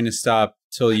not going to stop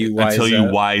till you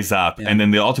wise up. Yeah. And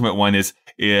then the ultimate one is,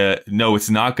 no, it's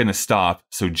not going to stop.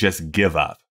 So just give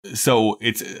up. So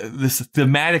it's this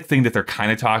thematic thing that they're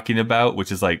kind of talking about,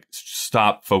 which is like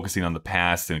stop focusing on the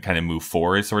past and kind of move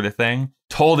forward sort of thing.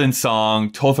 Told in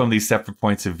song, told from these separate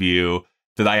points of view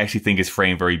that I actually think is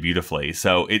framed very beautifully.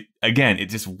 So it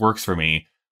just works for me,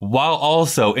 while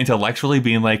also intellectually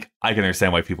being like, I can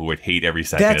understand why people would hate every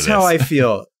second of this. That's how I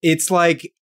feel. It's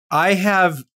like I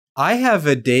have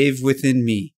a Dave within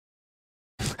me.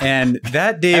 And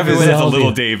that Dave Everyone has a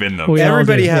little Dave in them.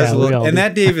 Everybody has a little, and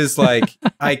that Dave is like,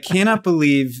 I cannot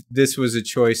believe this was a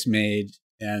choice made,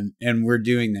 and we're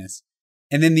doing this.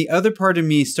 And then the other part of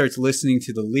me starts listening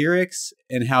to the lyrics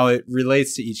and how it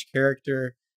relates to each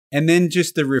character, and then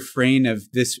just the refrain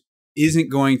of this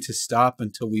isn't going to stop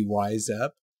until we wise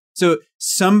up. So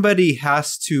somebody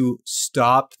has to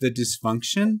stop the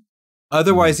dysfunction,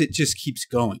 otherwise it just keeps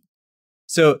going.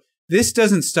 So this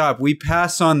doesn't stop. We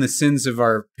pass on the sins of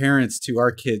our parents to our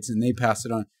kids, and they pass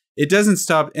it on. It doesn't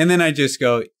stop. And then I just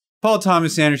go, Paul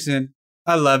Thomas Anderson,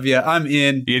 I love you. I'm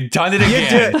in. You've done it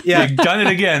again. You've done it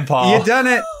again, Paul. You've done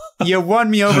it. You won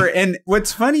me over. And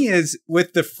what's funny is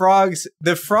with the frogs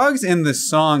in the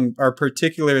song are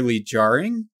particularly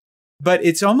jarring, but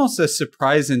it's almost a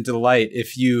surprise and delight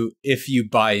if you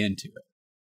buy into it.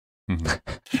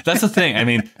 Mm-hmm. That's the thing. I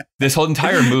mean, this whole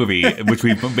entire movie, which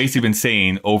we've basically been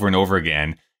saying over and over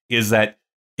again, is that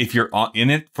if you're in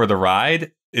it for the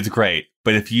ride, it's great.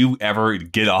 But if you ever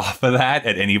get off of that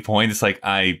at any point, it's like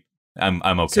I'm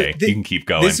okay. So you can keep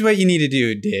going. This is what you need to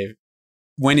do, Dave.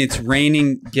 When it's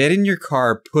raining, get in your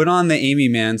car, put on the Aimee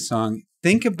Mann song,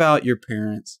 think about your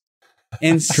parents,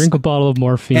 and drink a bottle of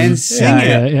morphine and sing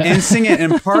it, and sing it,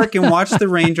 and park and watch the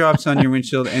raindrops on your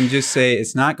windshield, and just say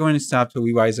it's not going to stop till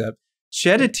we wise up.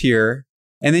 Shed a tear,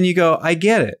 and then you go, I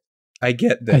get it. I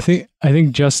get this. I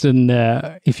think Justin,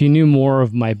 if you knew more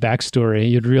of my backstory,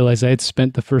 you'd realize I had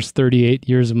spent the first 38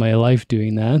 years of my life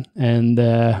doing that, and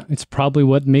it's probably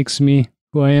what makes me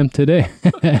who I am today.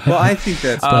 Well, I think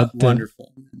that's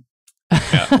wonderful.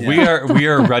 Yeah. We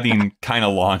are running kind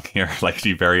of long here, like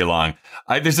actually very long.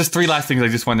 There's just 3 last things I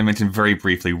just wanted to mention very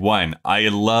briefly. One, I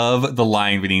love the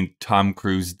line reading Tom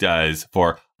Cruise does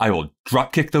for, I will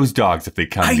drop kick those dogs if they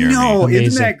come near me. I know,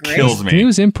 isn't that great? Kills me. He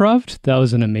was improv. That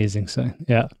was an amazing sign.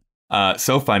 Yeah.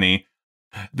 So funny.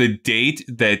 The date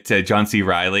that John C.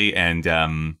 Reilly and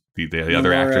the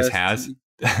other actress has,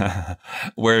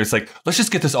 where it's like, let's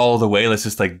just get this all the way. Let's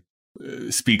just like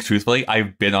speak truthfully.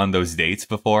 I've been on those dates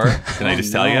before. Can I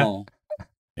just tell you?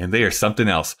 And they are something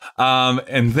else.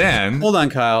 And then hold on,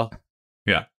 Kyle.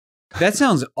 Yeah. That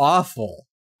sounds awful.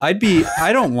 I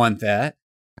don't want that.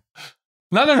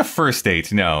 Not on a first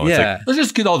date, no. It's like, let's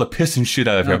just get all the piss and shit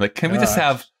out of here. I'm like, can we just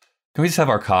have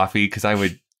our coffee? Because I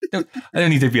don't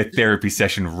need to be a therapy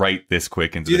session right this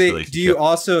quick into this relationship.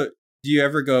 Do you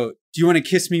ever go, do you want to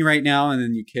kiss me right now? And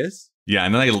then you kiss? Yeah,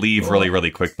 and then I leave really,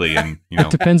 really quickly, and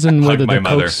it depends on whether the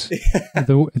cokes.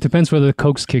 It depends whether the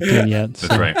cokes kicked in yet. So.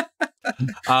 That's right.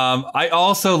 I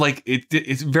also like it.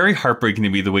 It's very heartbreaking to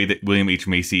me the way that William H.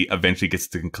 Macy eventually gets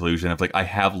to the conclusion of like, I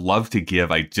have love to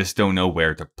give, I just don't know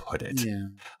where to put it. Yeah.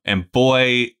 And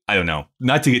boy, I don't know.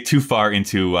 Not to get too far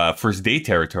into first date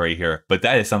territory here, but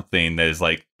that is something that is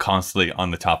like constantly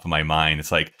on the top of my mind.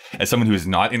 It's like, as someone who is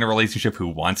not in a relationship who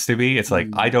wants to be, it's like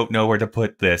I don't know where to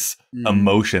put this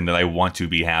emotion that I want to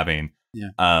be having. Yeah.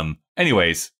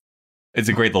 Anyways. It's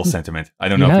a great little sentiment. I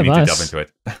don't know if you need to delve into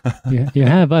it. You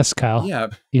have us, Kyle. Yeah.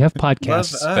 You have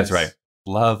podcasts. That's right.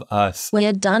 Love us.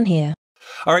 We're done here.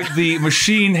 All right. The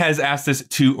machine has asked us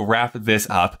to wrap this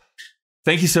up.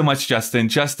 Thank you so much, Justin.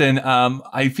 Justin,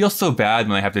 I feel so bad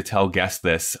when I have to tell guests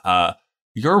this.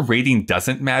 Your rating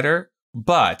doesn't matter,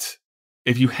 but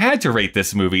if you had to rate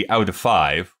this movie out of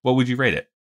 5, what would you rate it?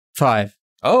 5.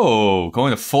 Oh, going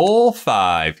to full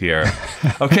 5 here.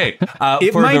 Okay.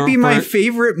 It might be my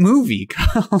favorite movie,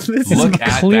 Carl. Look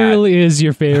at clearly is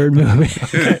your favorite movie.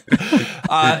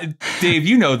 Dave,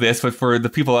 you know this, but for the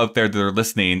people out there that are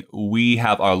listening, we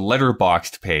have our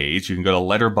Letterboxd page. You can go to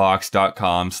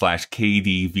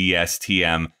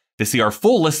letterboxd.com/KDVSTM to see our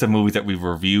full list of movies that we've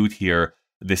reviewed here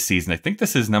this season. I think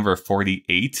this is number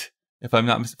 48. if I'm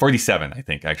not 47, I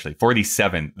think, actually.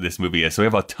 47 this movie is. So we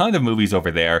have a ton of movies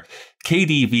over there.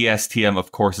 KDVSTM,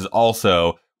 of course, is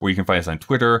also where you can find us on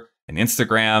Twitter and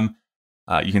Instagram.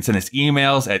 You can send us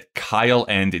emails at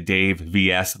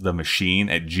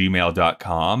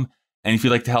kyleanddavevsthemachine@gmail.com. And if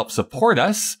you'd like to help support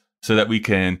us so that we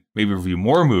can maybe review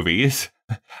more movies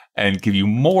and give you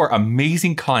more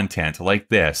amazing content like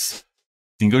this,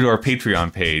 you can go to our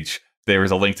Patreon page. There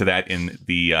is a link to that in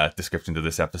the description to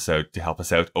this episode to help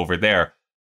us out over there.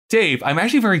 Dave, I'm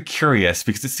actually very curious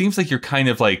because it seems like you're kind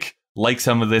of like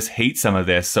some of this, hate some of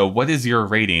this. So what is your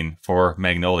rating for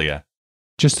Magnolia?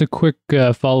 Just a quick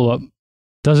follow-up.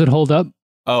 Does it hold up?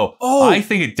 Oh, I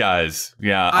think it does.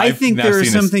 Yeah. I think there are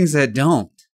some things that don't.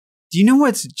 Do you know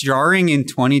what's jarring in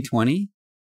 2020?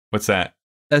 What's that?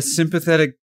 A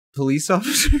sympathetic police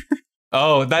officer.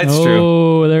 Oh, that's true.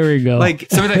 Oh, there we go. Like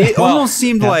it almost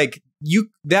seemed like you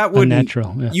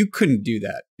unnatural. Yeah. You couldn't do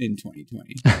that in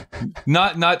 2020.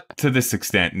 Not to this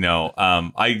extent, no.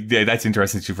 That's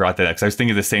interesting that you brought that up because I was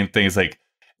thinking the same thing as like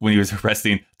when he was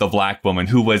arresting the black woman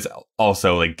who was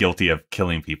also like guilty of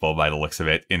killing people by the looks of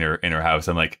it in her house.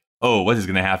 I'm like, oh, what is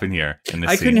going to happen here?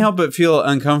 I couldn't help but feel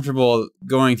uncomfortable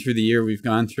going through the year we've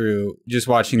gone through just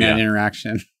watching that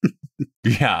interaction.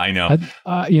 Yeah, I know.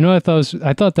 I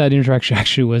thought that interaction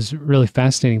actually was really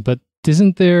fascinating. But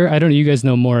isn't there? I don't know. You guys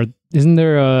know more. Isn't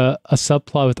there a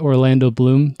subplot with Orlando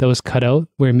Bloom that was cut out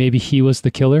where maybe he was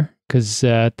the killer? Because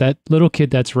that little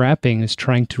kid that's rapping is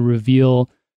trying to reveal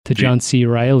to John C.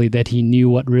 Reilly that he knew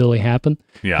what really happened.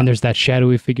 Yeah. And there's that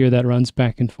shadowy figure that runs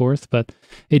back and forth, but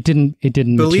it didn't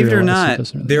Believe it or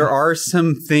not, there are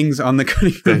some things on the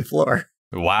cutting room floor.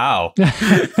 Wow. You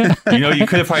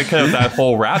could have probably cut out that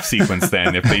whole rap sequence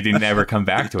then if they didn't ever come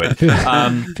back to it.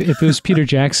 If it was Peter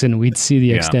Jackson, we'd see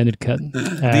the extended cut.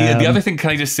 The other thing,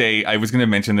 can I just say, I was going to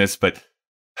mention this, but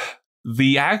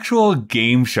the actual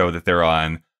game show that they're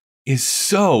on is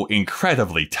so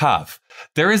incredibly tough.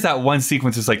 There is that one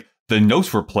sequence that's like the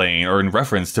notes we're playing or in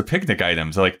reference to picnic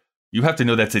items. Like, you have to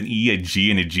know that's an E, a G,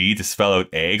 and a G to spell out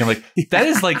egg. I'm like, that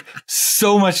is like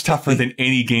so much tougher than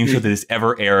any game show that has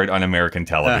ever aired on American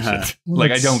television.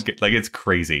 Like, I don't get, like, it's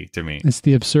crazy to me. It's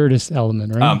the absurdist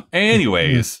element, right?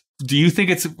 Anyways, do you think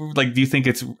it's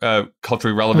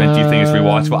culturally relevant? Do you think it's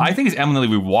rewatchable? I think it's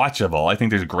eminently rewatchable. I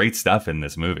think there's great stuff in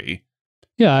this movie.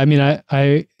 Yeah, I mean,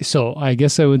 I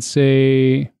guess I would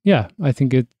say, yeah, I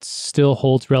think it still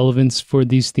holds relevance for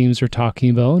these themes we're talking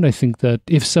about. I think that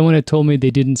if someone had told me they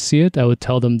didn't see it, I would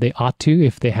tell them they ought to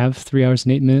if they have 3 hours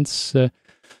and 8 minutes to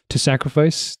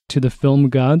sacrifice to the film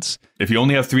gods. If you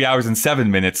only have 3 hours and 7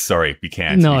 minutes, sorry, you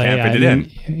can't. No, you can't fit it in.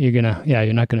 You're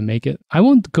not gonna make it. I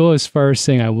won't go as far as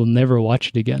saying I will never watch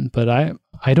it again, but I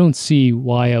don't see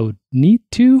why I would need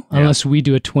to unless we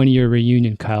do a 20-year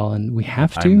reunion, Kyle, and we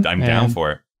have to. I'm down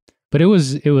for it. But it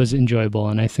was enjoyable,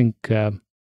 and I think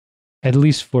at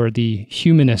least for the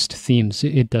humanist themes,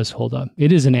 it does hold up.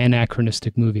 It is an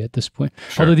anachronistic movie at this point.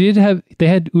 Sure. Although they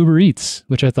had Uber Eats,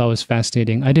 which I thought was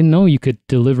fascinating. I didn't know you could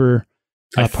deliver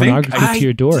pornography to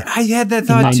your door. I had that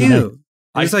thought too.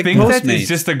 I think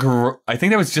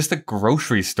that was just a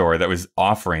grocery store that was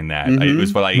offering that. It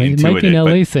was what I intuited. It might be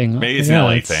an LA thing. Maybe it's an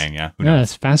LA thing. Yeah, yeah,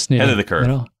 it's fascinating. Head of the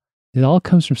curve. It all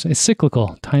comes from, it's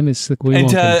cyclical. Time is cyclical. And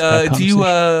do you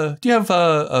have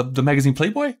the magazine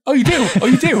Playboy? Oh, you do.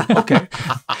 Okay.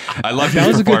 I love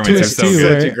his performance. It's so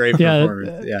good. Such a great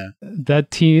performance. Yeah.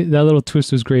 That little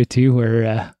twist was great too,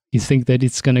 where you think that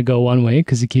it's going to go one way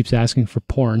because he keeps asking for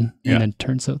porn, and then it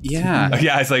turns out. Yeah.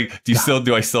 Yeah. It's like, do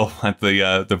I still want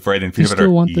the bread and peanut butter?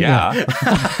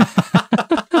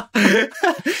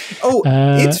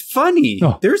 It's funny.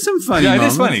 There's some funny moments. It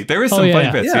is funny. There is some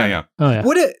funny bits. Yeah. Oh, yeah.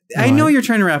 I know you're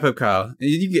trying to wrap up, Kyle.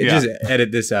 You just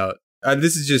edit this out.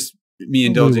 This is just me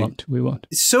indulging. We won't.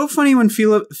 It's so funny when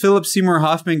Philip Seymour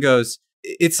Hoffman goes,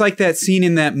 it's like that scene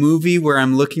in that movie where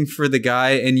I'm looking for the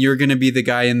guy and you're going to be the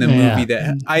guy in the movie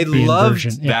that I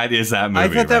loved. That is that movie. I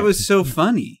thought that was so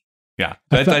funny. Yeah.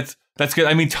 That's good.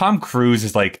 I mean, Tom Cruise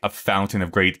is like a fountain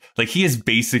of great, like he is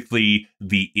basically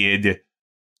the id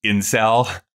incel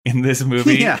in this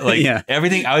movie.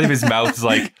 Everything out of his mouth is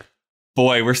like,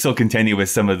 boy, we're still contending with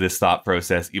some of this thought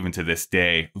process even to this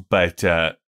day. But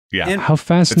and how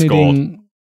fascinating.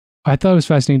 I thought it was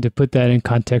fascinating to put that in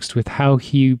context with how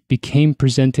he became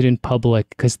presented in public,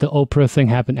 because the Oprah thing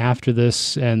happened after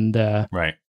this, and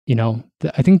right.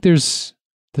 I think there's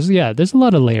a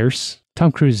lot of layers.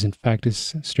 Tom Cruise, in fact,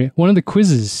 is straight. One of the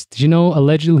quizzes, did you know,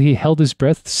 allegedly he held his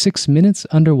breath 6 minutes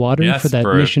underwater for that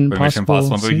Mission Impossible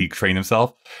movie. He trained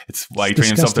himself. It's why he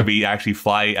trained himself to actually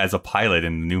fly as a pilot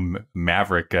in the new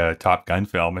Maverick Top Gun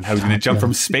film, and how he's going to jump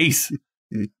from space.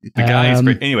 The guy is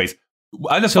great. Anyways,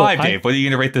 Out of 5, Dave, what are you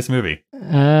going to rate this movie?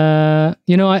 I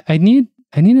need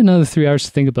another 3 hours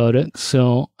to think about it.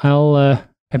 So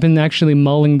I've been actually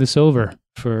mulling this over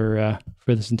for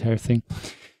this entire thing.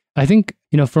 I think,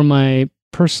 for my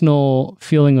personal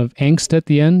feeling of angst at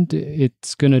the end,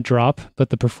 it's going to drop, but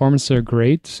the performances are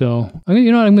great. So, I'm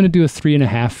going to do a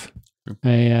 3.5.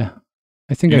 I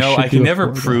think I can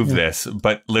never prove this,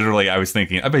 but literally I was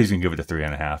thinking, I bet he's going to give it a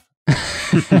 3.5.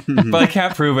 But I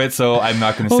can't prove it, so I'm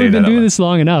not going to say that. We've been doing this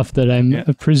long enough that I'm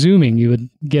presuming you would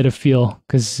get a feel,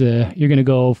 because you're going to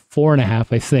go 4.5,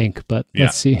 I think, but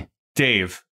let's see.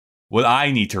 Dave, what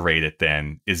I need to rate it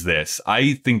then is this.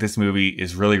 I think this movie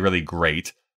is really, really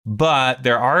great. But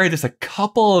there are just a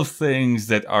couple of things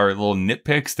that are little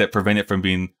nitpicks that prevent it from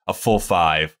being a full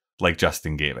 5 like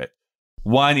Justin gave it.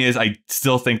 One is I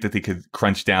still think that they could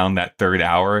crunch down that third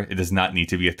hour. It does not need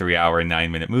to be a 3 hour and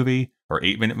 9 minute movie or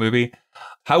 8 minute movie.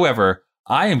 However,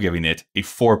 I am giving it a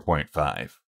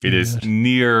 4.5. It is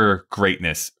near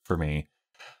greatness for me.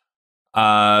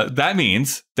 That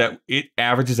means that it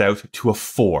averages out to a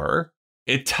 4.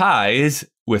 It ties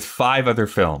with 5 other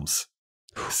films.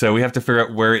 So we have to figure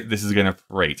out where this is going to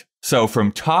rate. So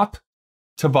from top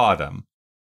to bottom,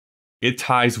 it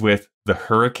ties with The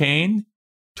Hurricane,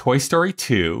 Toy Story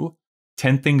 2,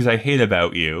 10 Things I Hate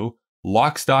About You,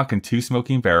 Lock, Stock, and Two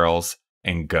Smoking Barrels,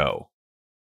 and Go.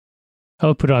 I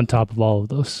would put it on top of all of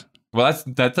those. Well,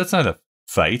 that's not a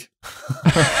fight.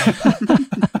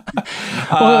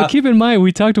 Well, keep in mind,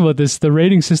 we talked about this. The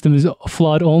rating system is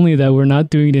flawed only that we're not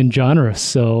doing it in genre.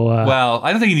 So, well,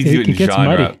 I don't think you need to do it in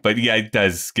genre, muddy. But yeah, it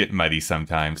does get muddy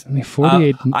sometimes. I mean,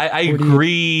 48. I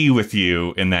agree with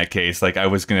you in that case. Like, I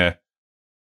was going to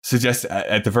suggest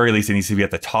at the very least it needs to be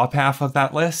at the top half of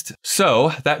that list.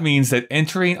 So that means that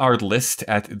entering our list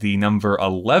at the number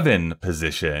 11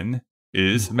 position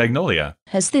is Magnolia.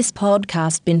 Has this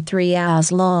podcast been 3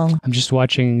 hours long? I'm just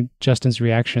watching Justin's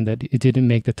reaction that it didn't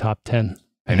make the top 10.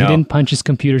 I know. He didn't punch his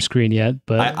computer screen yet,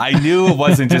 but I knew it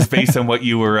wasn't just based on what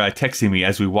you were texting me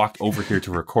as we walked over here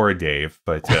to record, Dave.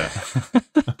 But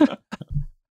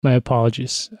my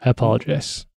apologies. I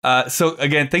apologize. So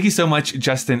again, thank you so much,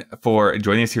 Justin, for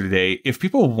joining us here today. If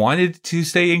people wanted to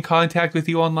stay in contact with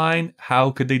you online,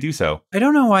 how could they do so? I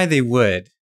don't know why they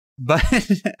would, but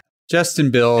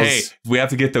Justin Bills. Hey, we have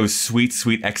to get those sweet,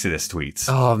 sweet Exodus tweets.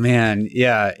 Oh man,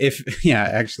 yeah.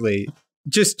 Actually,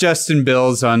 just Justin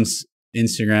Bills on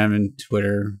Instagram and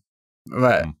Twitter.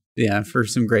 But yeah, for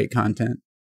some great content.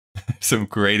 Some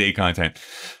grade A content.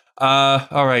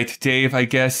 All right, Dave, I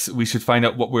guess we should find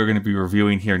out what we're going to be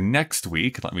reviewing here next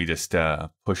week. Let me just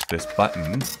push this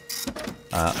button.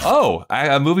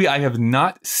 A movie I have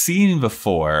not seen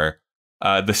before.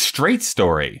 The Straight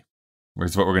Story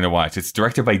is what we're going to watch. It's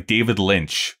directed by David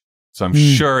Lynch. So I'm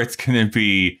sure it's going to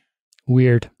be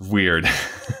weird.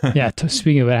 Yeah,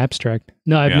 speaking of abstract.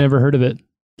 No, I've never heard of it.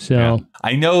 So yeah.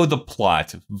 I know the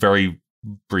plot very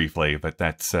briefly, but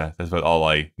that's about all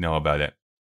I know about it.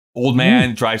 Old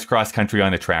man drives cross country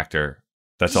on a tractor.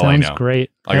 That's all I know. Sounds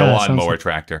great. Like a lawnmower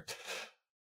tractor.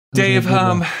 Dave,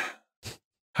 how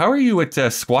are you at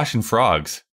squashing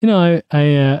frogs?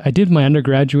 I did my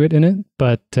undergraduate in it,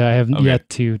 but I haven't yet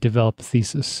to develop a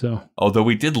thesis. So, although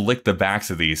we did lick the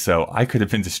backs of these, so I could have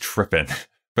been just tripping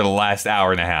for the last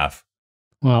hour and a half.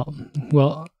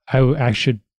 Well, I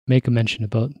should make a mention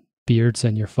about beards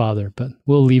and your father, but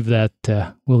we'll leave that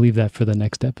for the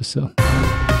next episode.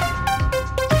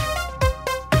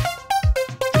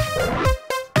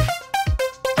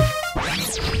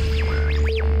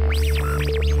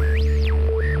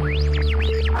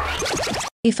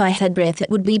 If I had breath, it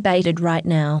would be baited right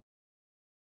now.